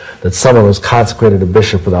that someone was consecrated a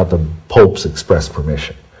bishop without the Pope's express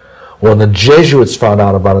permission. Well, when the Jesuits found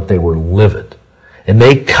out about it, they were livid. And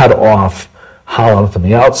they cut off Holland from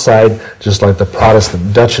the outside, just like the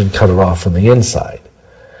Protestant Dutch had cut it off from the inside.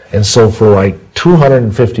 And so for like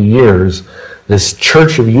 250 years, this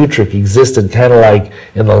Church of Utrecht existed kind of like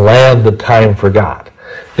in the land that time forgot.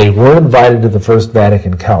 They weren't invited to the First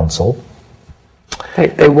Vatican Council.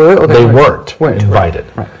 They were, or they weren't invited.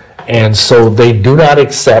 Right. And so they do not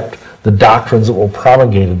accept the doctrines that were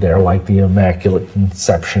promulgated there, like the Immaculate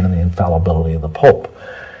Conception and the infallibility of the Pope.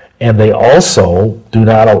 And they also do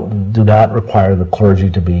not require the clergy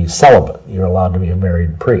to be celibate. You're allowed to be a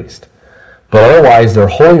married priest. But otherwise, their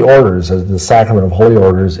holy orders, the sacrament of holy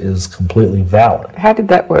orders, is completely valid. How did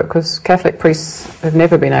that work? Because Catholic priests have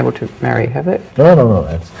never been able to marry, have they? No.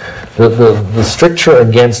 The stricture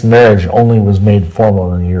against marriage only was made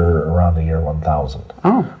formal in around the year 1000.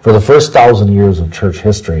 Oh. For the first 1,000 years of church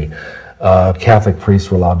history, Catholic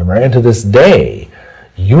priests were allowed to marry. And to this day,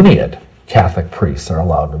 Uniate Catholic priests are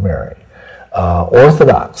allowed to marry.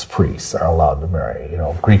 Orthodox priests are allowed to marry,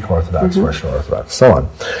 Greek Orthodox, Russian Orthodox, so on.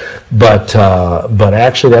 But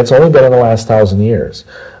actually, that's only been in the last 1,000 years.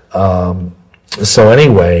 So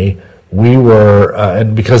anyway, we were,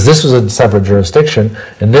 and because this was a separate jurisdiction,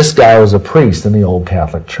 and this guy was a priest in the old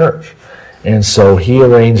Catholic Church. And so he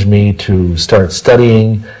arranged me to start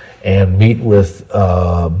studying and meet with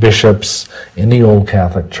bishops in the old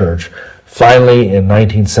Catholic Church. Finally, in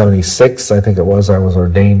 1976, I think it was, I was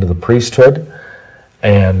ordained to the priesthood,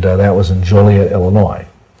 and that was in Joliet, Illinois.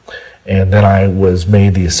 And then I was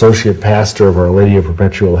made the associate pastor of Our Lady of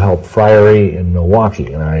Perpetual Help Friary in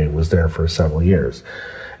Milwaukee, and I was there for several years.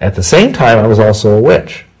 At the same time, I was also a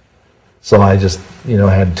witch. So I just,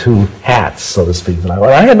 had two hats, so to speak, and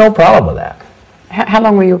I had no problem with that. How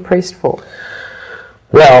long were you a priest for?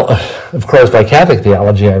 Well, of course, by Catholic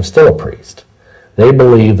theology, I'm still a priest. They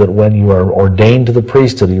believe that when you are ordained to the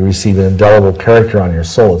priesthood, you receive an indelible character on your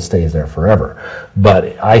soul. It stays there forever.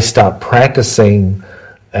 But I stopped practicing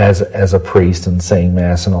as a priest and saying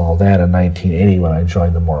Mass and all that in 1980 when I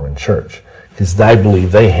joined the Mormon Church, because I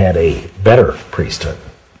believe they had a better priesthood.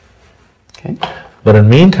 Okay. But in the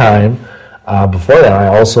meantime, before that, I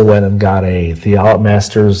also went and got a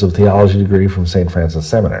Master's of Theology degree from St. Francis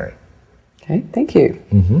Seminary. Okay, thank you.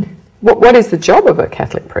 Mm-hmm. What is the job of a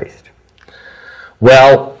Catholic priest?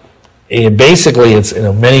 Well, basically, it's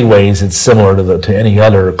in many ways it's similar to any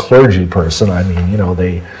other clergy person. I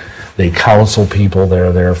mean, they counsel people.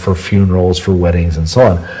 They're there for funerals, for weddings, and so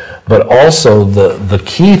on. But also, the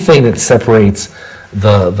key thing that separates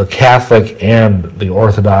the Catholic and the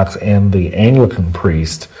Orthodox and the Anglican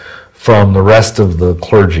priest from the rest of the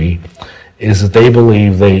clergy is that they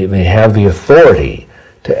believe they have the authority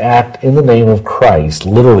to act in the name of Christ,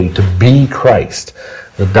 literally to be Christ.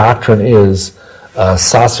 The doctrine is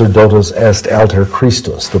sacerdotus est alter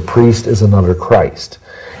Christus. The priest is another Christ.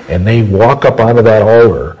 And they walk up onto that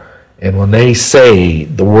altar, and when they say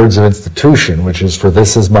the words of institution, which is, for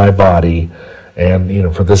this is my body,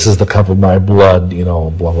 and, for this is the cup of my blood, blah,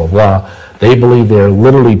 blah, blah, they believe they're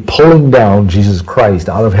literally pulling down Jesus Christ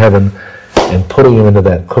out of heaven and putting him into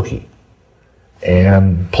that cookie,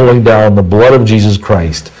 and pulling down the blood of Jesus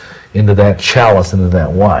Christ into that chalice, into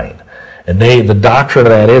that wine. And the doctrine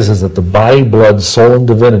of that is that the body, blood, soul, and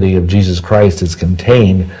divinity of Jesus Christ is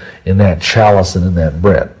contained in that chalice and in that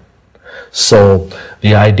bread. So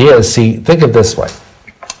the idea is, think of it this way.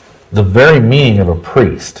 The very meaning of a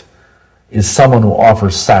priest is someone who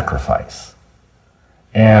offers sacrifice.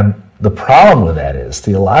 And the problem with that is,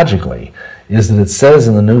 theologically, is that it says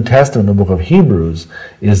in the New Testament, in the book of Hebrews,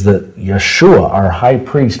 is that Yeshua, our high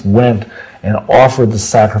priest, went and offered the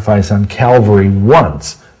sacrifice on Calvary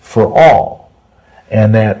once for all,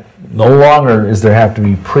 and that no longer is there have to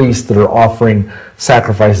be priests that are offering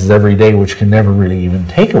sacrifices every day, which can never really even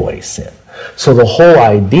take away sin. So the whole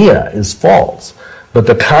idea is false. But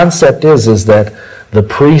the concept is that the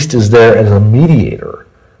priest is there as a mediator,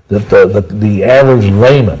 that the average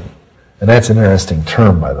layman, and that's an interesting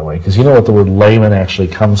term, by the way, because you know what the word layman actually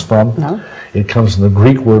comes from? No. It comes from the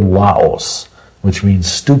Greek word laos, which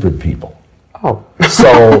means stupid people. Oh.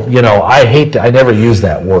 So, I never use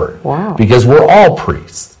that word. Wow. Because we're all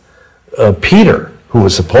priests. Peter, who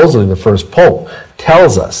was supposedly the first pope,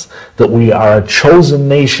 tells us that we are a chosen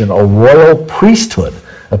nation, a royal priesthood,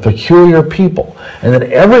 a peculiar people, and that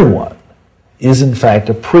everyone is in fact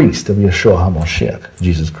a priest of Yeshua HaMashiach,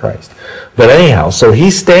 Jesus Christ. But anyhow, so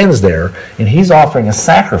he stands there and he's offering a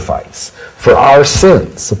sacrifice for our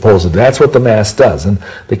sins, supposedly. That's what the Mass does. And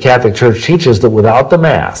the Catholic Church teaches that without the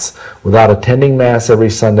Mass, without attending Mass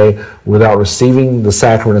every Sunday, without receiving the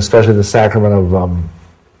sacrament, especially the sacrament of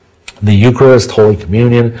the Eucharist, Holy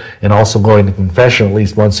Communion, and also going to confession at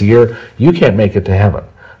least once a year, you can't make it to heaven.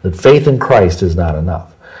 That faith in Christ is not enough.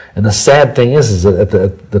 And the sad thing is that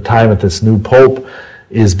at the time that this new pope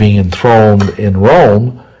is being enthroned in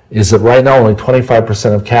Rome, is that right now only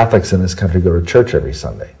 25% of Catholics in this country go to church every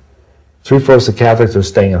Sunday. 3/4 of Catholics are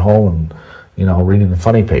staying at home and, reading the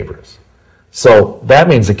funny papers. So that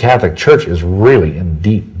means the Catholic Church is really in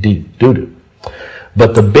deep, deep doo-doo.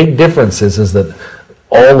 But the big difference is that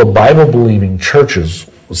all the Bible-believing churches,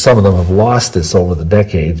 some of them have lost this over the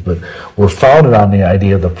decades, but were founded on the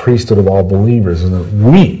idea of the priesthood of all believers, and that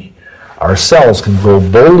we ourselves can go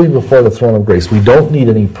boldly before the throne of grace. We don't need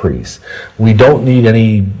any priests. We don't need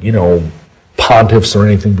any, pontiffs or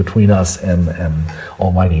anything between us and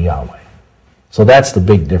Almighty Yahweh. So that's the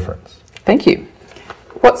big difference. Thank you.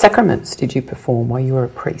 What sacraments did you perform while you were a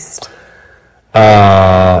priest?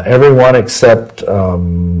 Everyone except,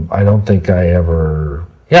 I don't think I ever,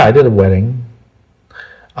 I did a wedding.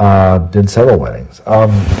 Did several weddings.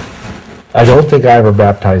 I don't think I ever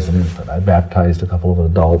baptized an infant. I baptized a couple of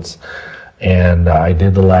adults, and I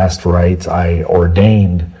did the last rites. I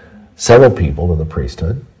ordained several people to the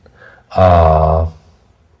priesthood. So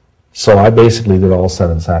I basically did all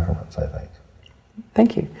 7 sacraments, I think.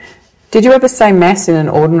 Thank you. Did you ever say Mass in an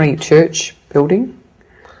ordinary church building?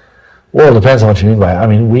 Well, it depends on what you mean by it. I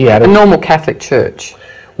mean, we had a normal Catholic church.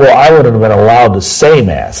 Well, I wouldn't have been allowed to say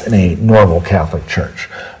Mass in a normal Catholic church.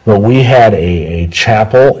 But we had a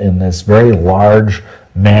chapel in this very large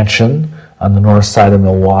mansion on the north side of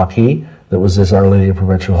Milwaukee that was this Our Lady of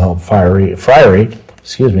Perpetual Help friary,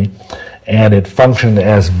 and it functioned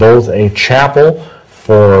as both a chapel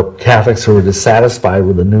for Catholics who were dissatisfied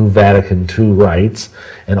with the new Vatican II rites,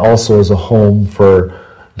 and also as a home for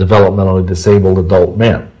developmentally disabled adult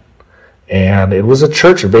men. And it was a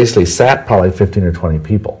church that basically sat probably 15 or 20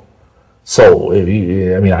 people. So,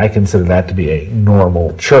 I consider that to be a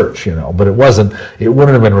normal church, but it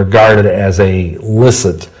wouldn't have been regarded as a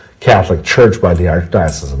licit Catholic church by the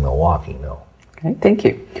Archdiocese of Milwaukee, no. Okay, thank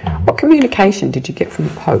you. What communication did you get from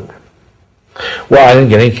the Pope? Well, I didn't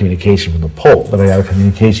get any communication from the Pope, but I got a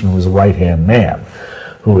communication from his right-hand man,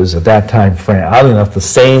 who was at that time, oddly enough, the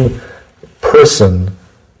same person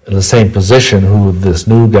in the same position who this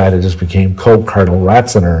new guy that just became Pope, Cardinal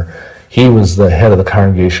Ratzinger. He was the head of the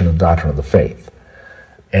Congregation of Doctrine of the Faith.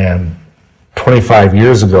 And 25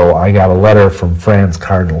 years ago, I got a letter from Franz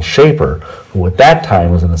Cardinal Schaper, who at that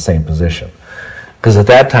time was in the same position. Because at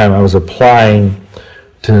that time, I was applying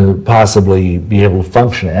to possibly be able to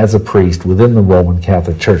function as a priest within the Roman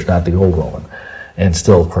Catholic Church, not the old Roman, and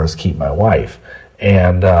still, of course, keep my wife.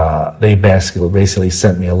 And they basically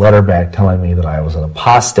sent me a letter back telling me that I was an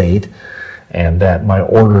apostate and that my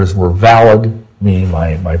orders were valid, meaning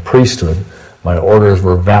my priesthood, my orders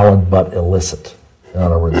were valid but illicit. In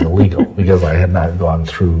other words, illegal, because I had not gone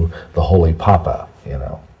through the Holy Papa,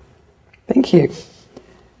 Thank you.